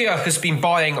 India has been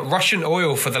buying Russian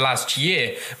oil for the last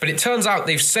year, but it turns out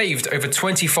they've saved over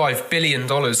 $25 billion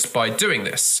by doing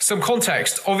this. Some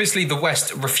context, obviously the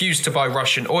West refused to buy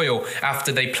Russian oil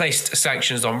after they placed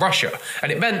sanctions on Russia,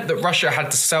 and it meant that Russia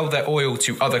had to sell their oil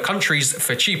to other countries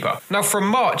for cheaper. Now, from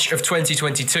March of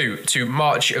 2022 to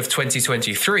March of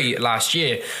 2023 last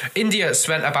year, India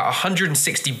spent about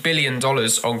 $160 billion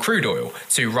on crude oil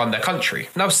to run their country.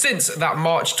 Now, since that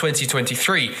March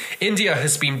 2023, India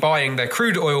has been buying their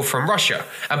crude oil from Russia,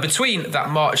 and between that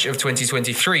March of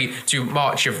 2023 to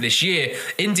March of this year,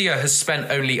 India has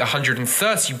spent only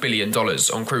 $130 billion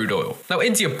on crude oil. Now,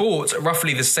 India bought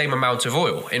roughly the same amount of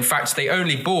oil. In fact, they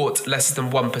only bought less than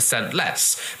 1%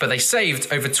 less, but they saved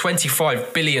over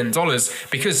 $25 billion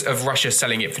because of Russia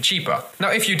selling it for cheaper.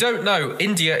 Now, if you don't know,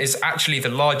 India is actually the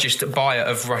largest buyer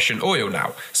of Russian oil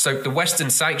now, so the Western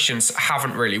sanctions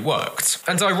haven't really worked.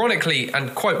 And ironically,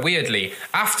 and quite weirdly,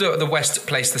 after the West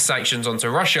placed the sanctions on onto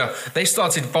Russia, they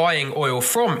started buying oil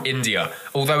from India,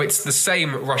 although it's the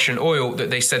same Russian oil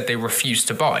that they said they refused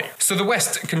to buy. So the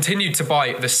West continued to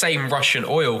buy the same Russian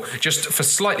oil, just for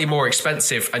slightly more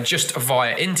expensive and just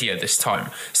via India this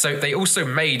time. So they also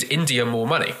made India more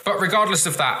money. But regardless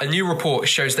of that, a new report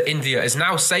shows that India is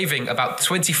now saving about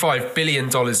 $25 billion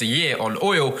a year on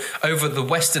oil over the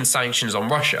Western sanctions on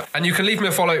Russia. And you can leave me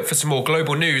a follow for some more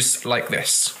global news like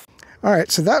this. All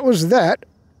right, so that was that.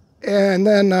 And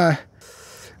then,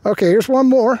 okay, here's one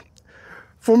more.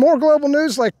 For more global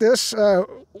news like this,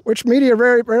 which media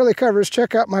rarely covers,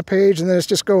 check out my page, and then it's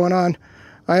just going on.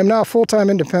 I am now full-time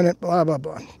independent, blah, blah,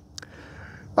 blah.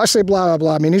 I say blah, blah,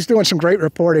 blah. I mean, he's doing some great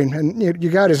reporting, and you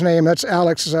got his name. That's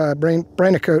Alex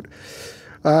Branicote.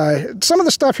 Some of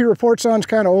the stuff he reports on is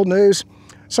kind of old news.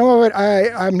 Some of it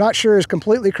I'm not sure is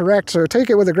completely correct, so take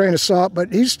it with a grain of salt,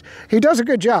 but he does a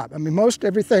good job. I mean, most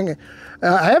everything,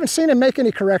 I haven't seen him make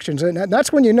any corrections, and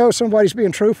that's when you know somebody's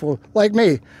being truthful, like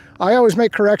me. I always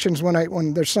make corrections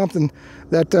when there's something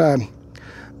that,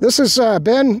 this is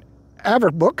Ben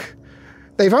Averbook.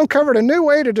 They've uncovered a new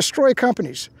way to destroy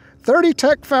companies. 30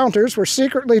 tech founders were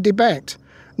secretly debanked.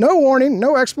 No warning,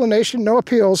 no explanation, no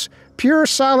appeals, pure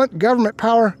silent government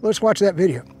power. Let's watch that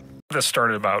video. This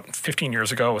started about 15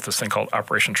 years ago with this thing called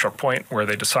Operation Choke Point, where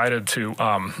they decided to,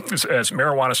 as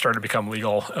marijuana started to become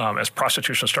legal, as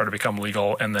prostitution started to become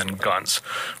legal, and then guns,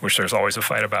 which there's always a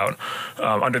fight about.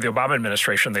 Under the Obama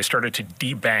administration, they started to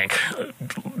debank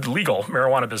legal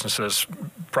marijuana businesses,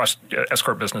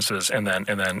 escort businesses, and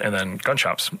then gun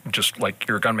shops, just like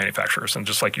your gun manufacturers, and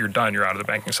just like you're done, you're out of the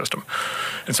banking system.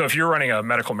 And so if you're running a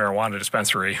medical marijuana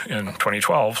dispensary in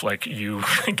 2012, like you,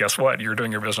 guess what? You're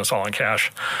doing your business all in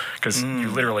cash. Because you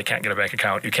literally can't get a bank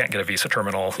account, you can't get a Visa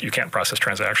terminal, you can't process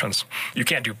transactions, you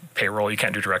can't do payroll, you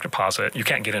can't do direct deposit, you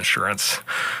can't get insurance.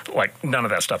 Like, none of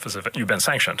that stuff is, you've been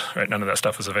sanctioned, right? None of that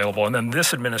stuff is available. And then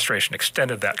this administration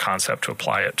extended that concept to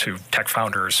apply it to tech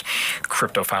founders,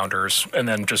 crypto founders, and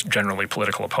then just generally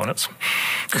political opponents.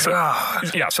 So,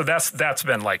 yeah, so that's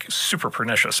been like super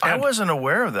pernicious. I wasn't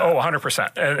aware of that. Oh,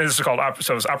 100%. And this is called,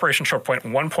 so it was Operation Choke Point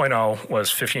 1.0 was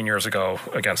 15 years ago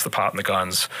against the pot and the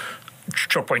guns.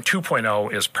 Choke Point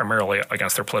 2.0 is primarily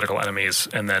against their political enemies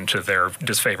and then to their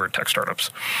disfavored tech startups.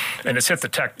 And it's hit the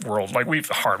tech world like we've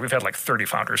had like 30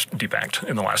 founders debanked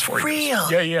in the last 4 years.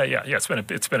 Real? Yeah. It's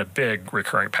been a big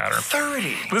recurring pattern.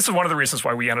 30. This is one of the reasons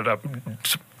why we ended up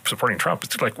supporting Trump.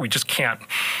 It's like we can't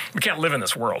live in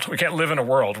this world. We can't live in a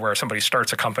world where somebody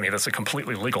starts a company that's a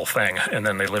completely legal thing and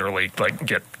then they literally like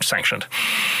get sanctioned,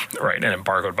 right, and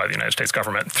embargoed by the United States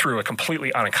government through a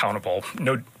completely unaccountable,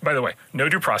 by the way, no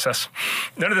due process.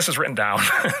 None of this is written down.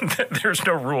 There's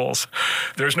no rules.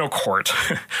 There's no court.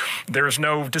 There's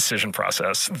no decision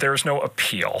process. There's no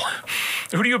appeal.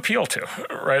 Who do you appeal to,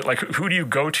 right? Like, who do you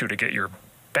go to get your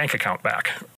bank account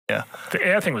back? Yeah. The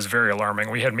AI thing was very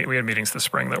alarming. We had meetings this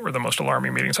spring that were the most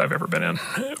alarming meetings I've ever been in,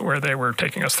 where they were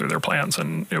taking us through their plans,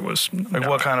 and it was like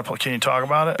what kind of? Can you talk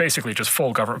about it? Basically, just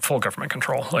full government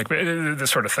control, like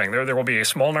this sort of thing. There will be a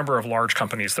small number of large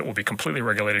companies that will be completely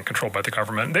regulated and controlled by the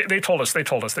government. They told us.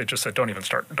 They just said don't even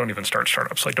start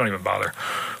startups. Like, don't even bother.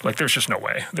 Like, there's just no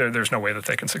way. There's no way that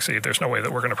they can succeed. There's no way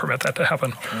that we're going to permit that to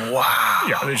happen. Wow.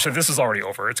 Yeah. They said this is already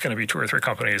over. It's going to be 2 or 3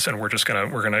 companies, and we're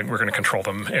gonna control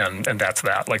them, and that's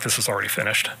that. Like, this is already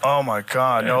finished. Oh my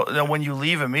God! Yeah. Now, when you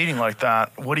leave a meeting like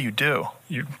that, what do?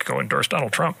 You go endorse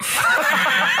Donald Trump.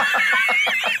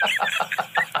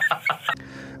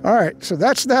 All right, so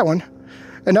that's that one.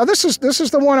 And now this is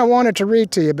the one I wanted to read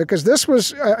to you, because this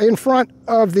was in front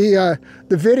of the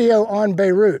video on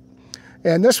Beirut,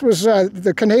 and this was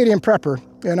the Canadian prepper.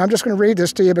 And I'm just going to read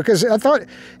this to you because I thought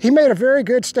he made a very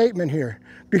good statement here.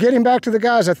 Getting back to the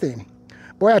Gaza theme,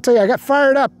 boy, I tell you, I got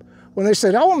fired up when they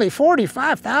said only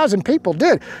 45,000 people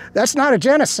did. That's not a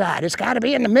genocide. It's got to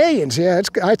be in the millions. Yeah,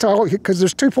 I thought, because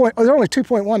there's only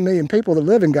 2.1 million people that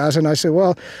live in Gaza, and I said,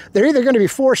 well, they're either going to be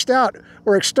forced out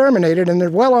or exterminated, and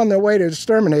they're well on their way to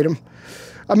exterminate them.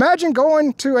 Imagine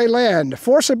going to a land,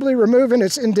 forcibly removing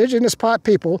its indigenous pot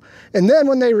people, and then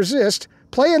when they resist,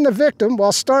 playing the victim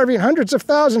while starving hundreds of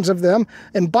thousands of them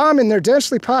and bombing their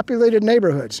densely populated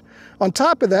neighborhoods. On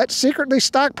top of that, secretly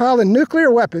stockpiling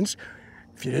nuclear weapons.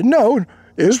 If you didn't know,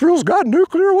 Israel's got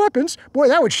nuclear weapons. Boy,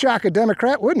 that would shock a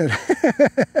Democrat, wouldn't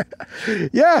it?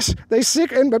 Yes,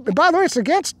 but by the way, it's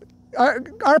against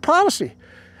our policy.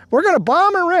 We're going to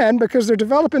bomb Iran because they're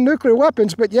developing nuclear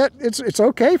weapons, but yet it's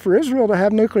okay for Israel to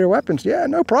have nuclear weapons. Yeah,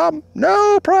 no problem.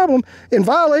 No problem. In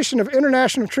violation of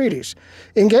international treaties.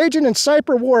 Engaging in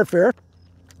cyber warfare,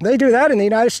 they do that in the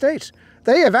United States.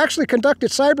 They have actually conducted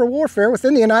cyber warfare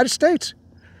within the United States.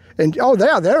 And, oh,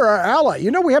 they're our ally.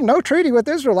 You know, we have no treaty with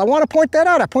Israel. I want to point that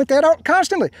out. I point that out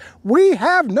constantly. We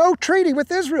have no treaty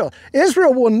with Israel.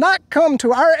 Israel will not come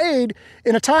to our aid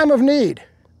in a time of need,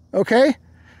 okay?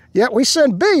 Yet we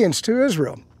send billions to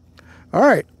Israel. All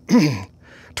right.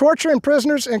 Torturing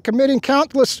prisoners and committing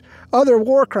countless other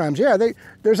war crimes. Yeah,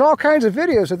 there's all kinds of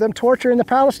videos of them torturing the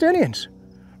Palestinians,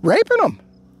 raping them.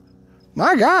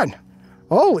 My God.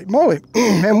 Holy moly.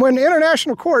 And when the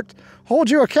international court holds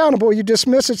you accountable, you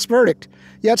dismiss its verdict.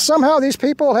 Yet somehow these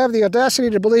people have the audacity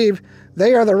to believe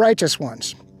they are the righteous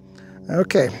ones.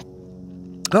 Okay.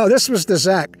 Oh, this was the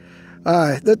Zach.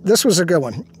 This was a good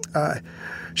one.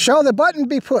 Shall the button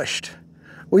be pushed?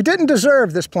 We didn't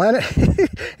deserve this planet.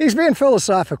 He's being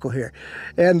philosophical here.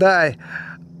 And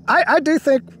I do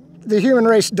think the human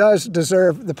race does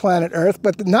deserve the planet Earth,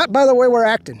 but not by the way we're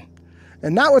acting.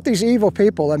 And not with these evil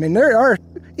people. I mean, there are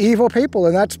evil people,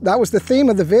 and that was the theme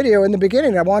of the video in the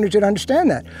beginning. I wanted you to understand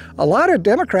that. A lot of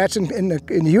Democrats in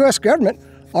the U.S. government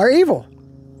are evil,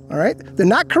 all right? They're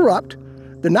not corrupt.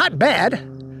 They're not bad.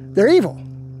 They're evil,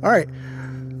 all right?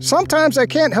 Sometimes I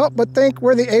can't help but think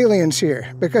we're the aliens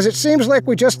here, because it seems like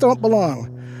we just don't belong.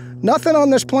 Nothing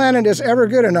on this planet is ever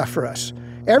good enough for us.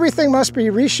 Everything must be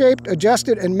reshaped,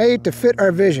 adjusted, and made to fit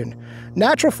our vision.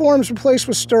 Natural forms replaced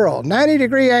with sterile,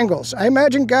 90-degree angles. I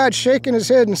imagine God shaking his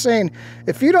head and saying,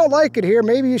 if you don't like it here,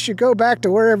 maybe you should go back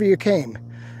to wherever you came.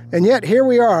 And yet here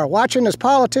we are, watching as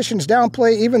politicians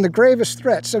downplay even the gravest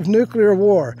threats of nuclear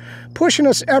war, pushing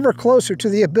us ever closer to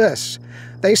the abyss.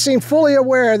 They seem fully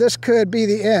aware this could be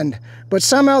the end, but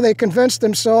somehow they convince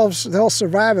themselves they'll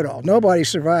survive it all. Nobody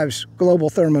survives global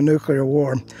thermonuclear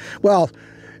war. Well,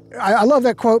 I love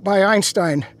that quote by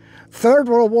Einstein. Third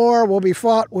World War will be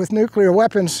fought with nuclear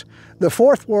weapons. The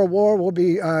Fourth World War will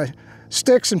be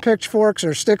sticks and pitchforks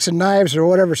or sticks and knives or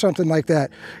whatever, something like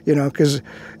that. You know, because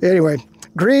anyway,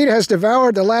 greed has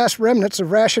devoured the last remnants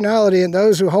of rationality in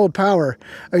those who hold power.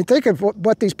 I mean, think of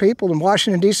what these people in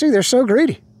Washington, D.C., they're so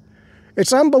greedy.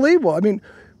 It's unbelievable. I mean,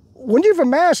 when you've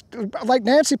amassed, like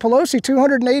Nancy Pelosi,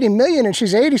 280 million and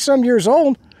she's 80-some years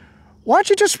old, why don't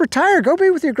you just retire? Go be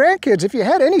with your grandkids. If you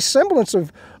had any semblance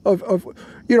of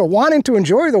you know, wanting to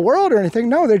enjoy the world or anything,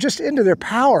 no, they're just into their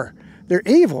power. They're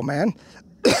evil, man.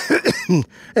 And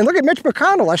look at Mitch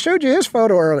McConnell. I showed you his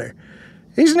photo earlier.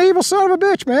 He's an evil son of a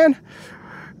bitch, man.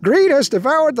 Greed has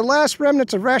devoured the last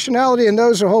remnants of rationality in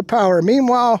those who hold power.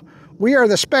 Meanwhile, we are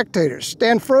the spectators,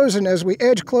 stand frozen as we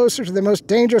edge closer to the most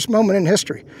dangerous moment in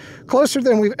history, closer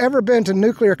than we've ever been to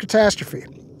nuclear catastrophe.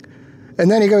 And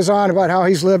then he goes on about how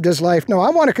he's lived his life. No,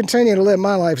 I want to continue to live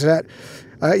my life, Zach.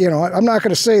 You know, I'm not going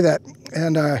to say that.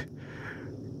 And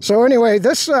so anyway,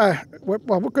 this, well,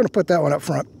 we're going to put that one up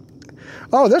front.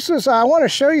 Oh, this is, I want to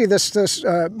show you this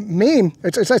meme.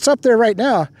 It's up there right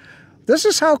now. This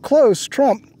is how close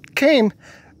Trump came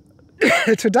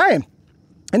to dying.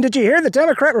 And did you hear the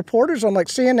Democrat reporters on like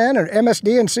CNN or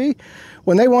MSDNC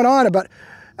when they went on about,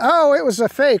 oh, it was a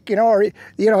fake, you know, or,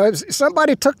 you know,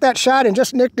 somebody took that shot and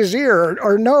just nicked his ear,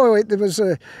 or no, it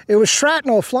was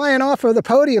shrapnel flying off of the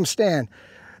podium stand.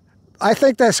 I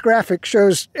think this graphic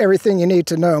shows everything you need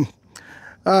to know.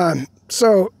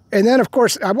 So, and then, of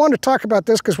course, I want to talk about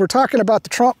this because we're talking about the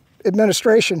Trump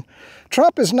administration.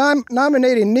 Trump is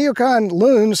nominating neocon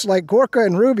loons like Gorka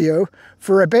and Rubio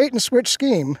for a bait-and-switch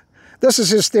scheme. This is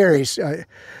his theories.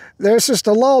 There's just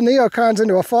to lull neocons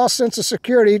into a false sense of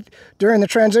security during the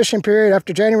transition period.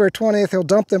 After January 20th, he'll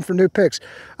dump them for new picks.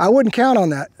 I wouldn't count on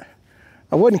that.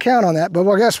 I wouldn't count on that, but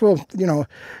I guess we'll, you know,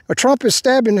 Trump is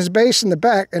stabbing his base in the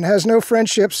back and has no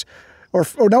friendships or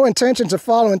no intentions of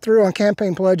following through on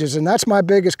campaign pledges, and that's my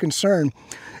biggest concern.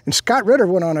 And Scott Ritter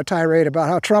went on a tirade about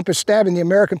how Trump is stabbing the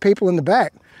American people in the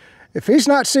back. If he's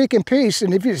not seeking peace,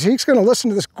 and if he's going to listen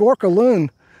to this Gorka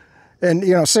loon and,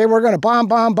 you know, say we're going to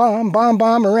bomb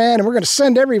Iran, and we're going to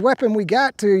send every weapon we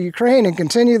got to Ukraine and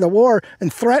continue the war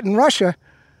and threaten Russia,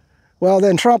 well,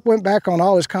 then Trump went back on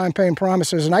all his campaign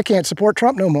promises, and I can't support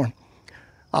Trump no more.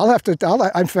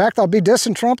 In fact, I'll be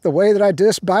dissing Trump the way that I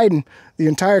diss Biden the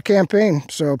entire campaign.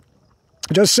 So,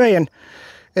 just saying.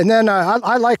 And then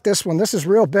I like this one. This is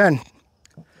real Ben.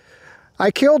 I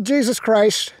killed Jesus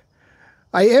Christ.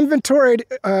 I invented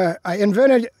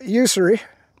usury.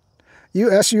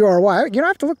 U-S-U-R-Y. You don't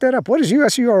have to look that up. What is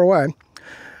U-S-U-R-Y?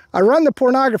 I run the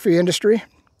pornography industry.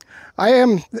 I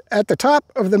am at the top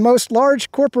of the most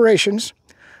large corporations.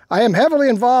 I am heavily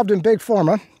involved in big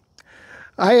pharma.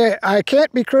 I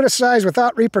can't be criticized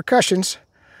without repercussions.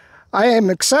 I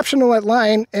am exceptional at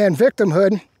lying and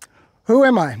victimhood. Who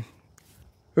am I?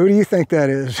 Who do you think that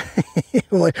is?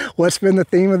 What's been the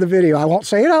theme of the video? I won't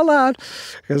say it out loud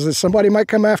because somebody might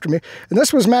come after me. And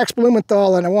this was Max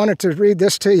Blumenthal, and I wanted to read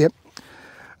this to you.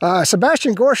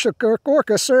 Sebastian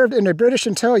Gorka served in a British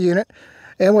intel unit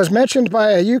and was mentioned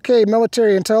by a UK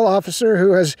military intel officer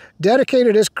who has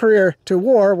dedicated his career to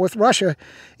war with Russia,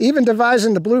 even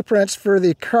devising the blueprints for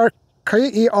the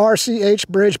KERCH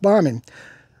bridge bombing.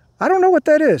 I don't know what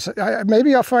that is.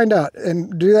 Maybe I'll find out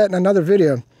and do that in another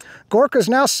video. Gorka is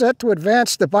now set to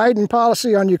advance the Biden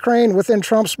policy on Ukraine within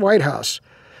Trump's White House.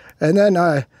 And then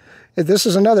this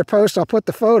is another post. I'll put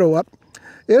the photo up.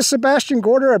 Is Sebastian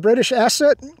Gorka a British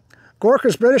asset?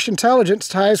 Gorka's British intelligence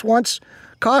ties once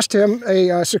cost him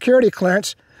a security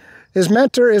clearance. His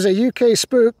mentor is a UK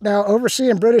spook now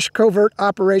overseeing British covert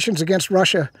operations against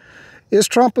Russia. Is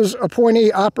Trump's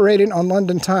appointee operating on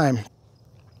London time?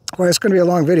 Well, it's going to be a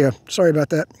long video. Sorry about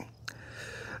that.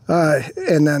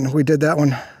 And then we did that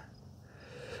one.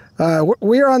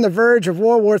 We are on the verge of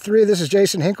World War III. This is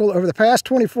Jason Hinkle. Over the past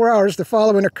 24 hours, the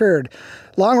following occurred.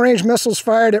 Long-range missiles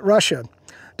fired at Russia.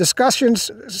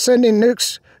 Discussions sending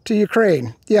nukes to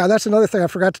Ukraine. Yeah, that's another thing I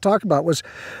forgot to talk about, was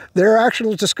there are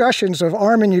actual discussions of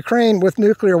arming Ukraine with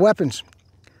nuclear weapons.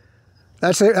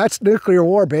 That's nuclear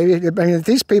war, baby. I mean,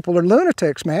 these people are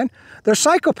lunatics, man. They're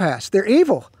psychopaths. They're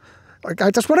evil.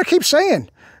 That's what I keep saying.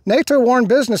 NATO warned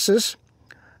businesses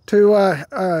to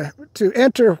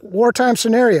enter wartime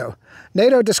scenario.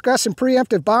 NATO discussing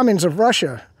preemptive bombings of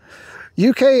Russia.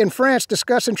 UK and France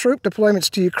discussing troop deployments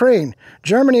to Ukraine.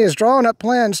 Germany is drawing up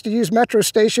plans to use metro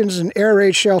stations and air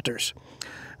raid shelters.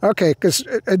 Okay,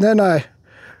 and then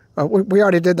we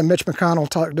already did the Mitch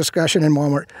McConnell discussion in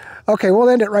Walmart. Okay, we'll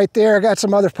end it right there. I got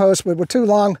some other posts, but we're too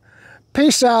long.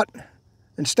 Peace out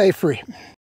and stay free.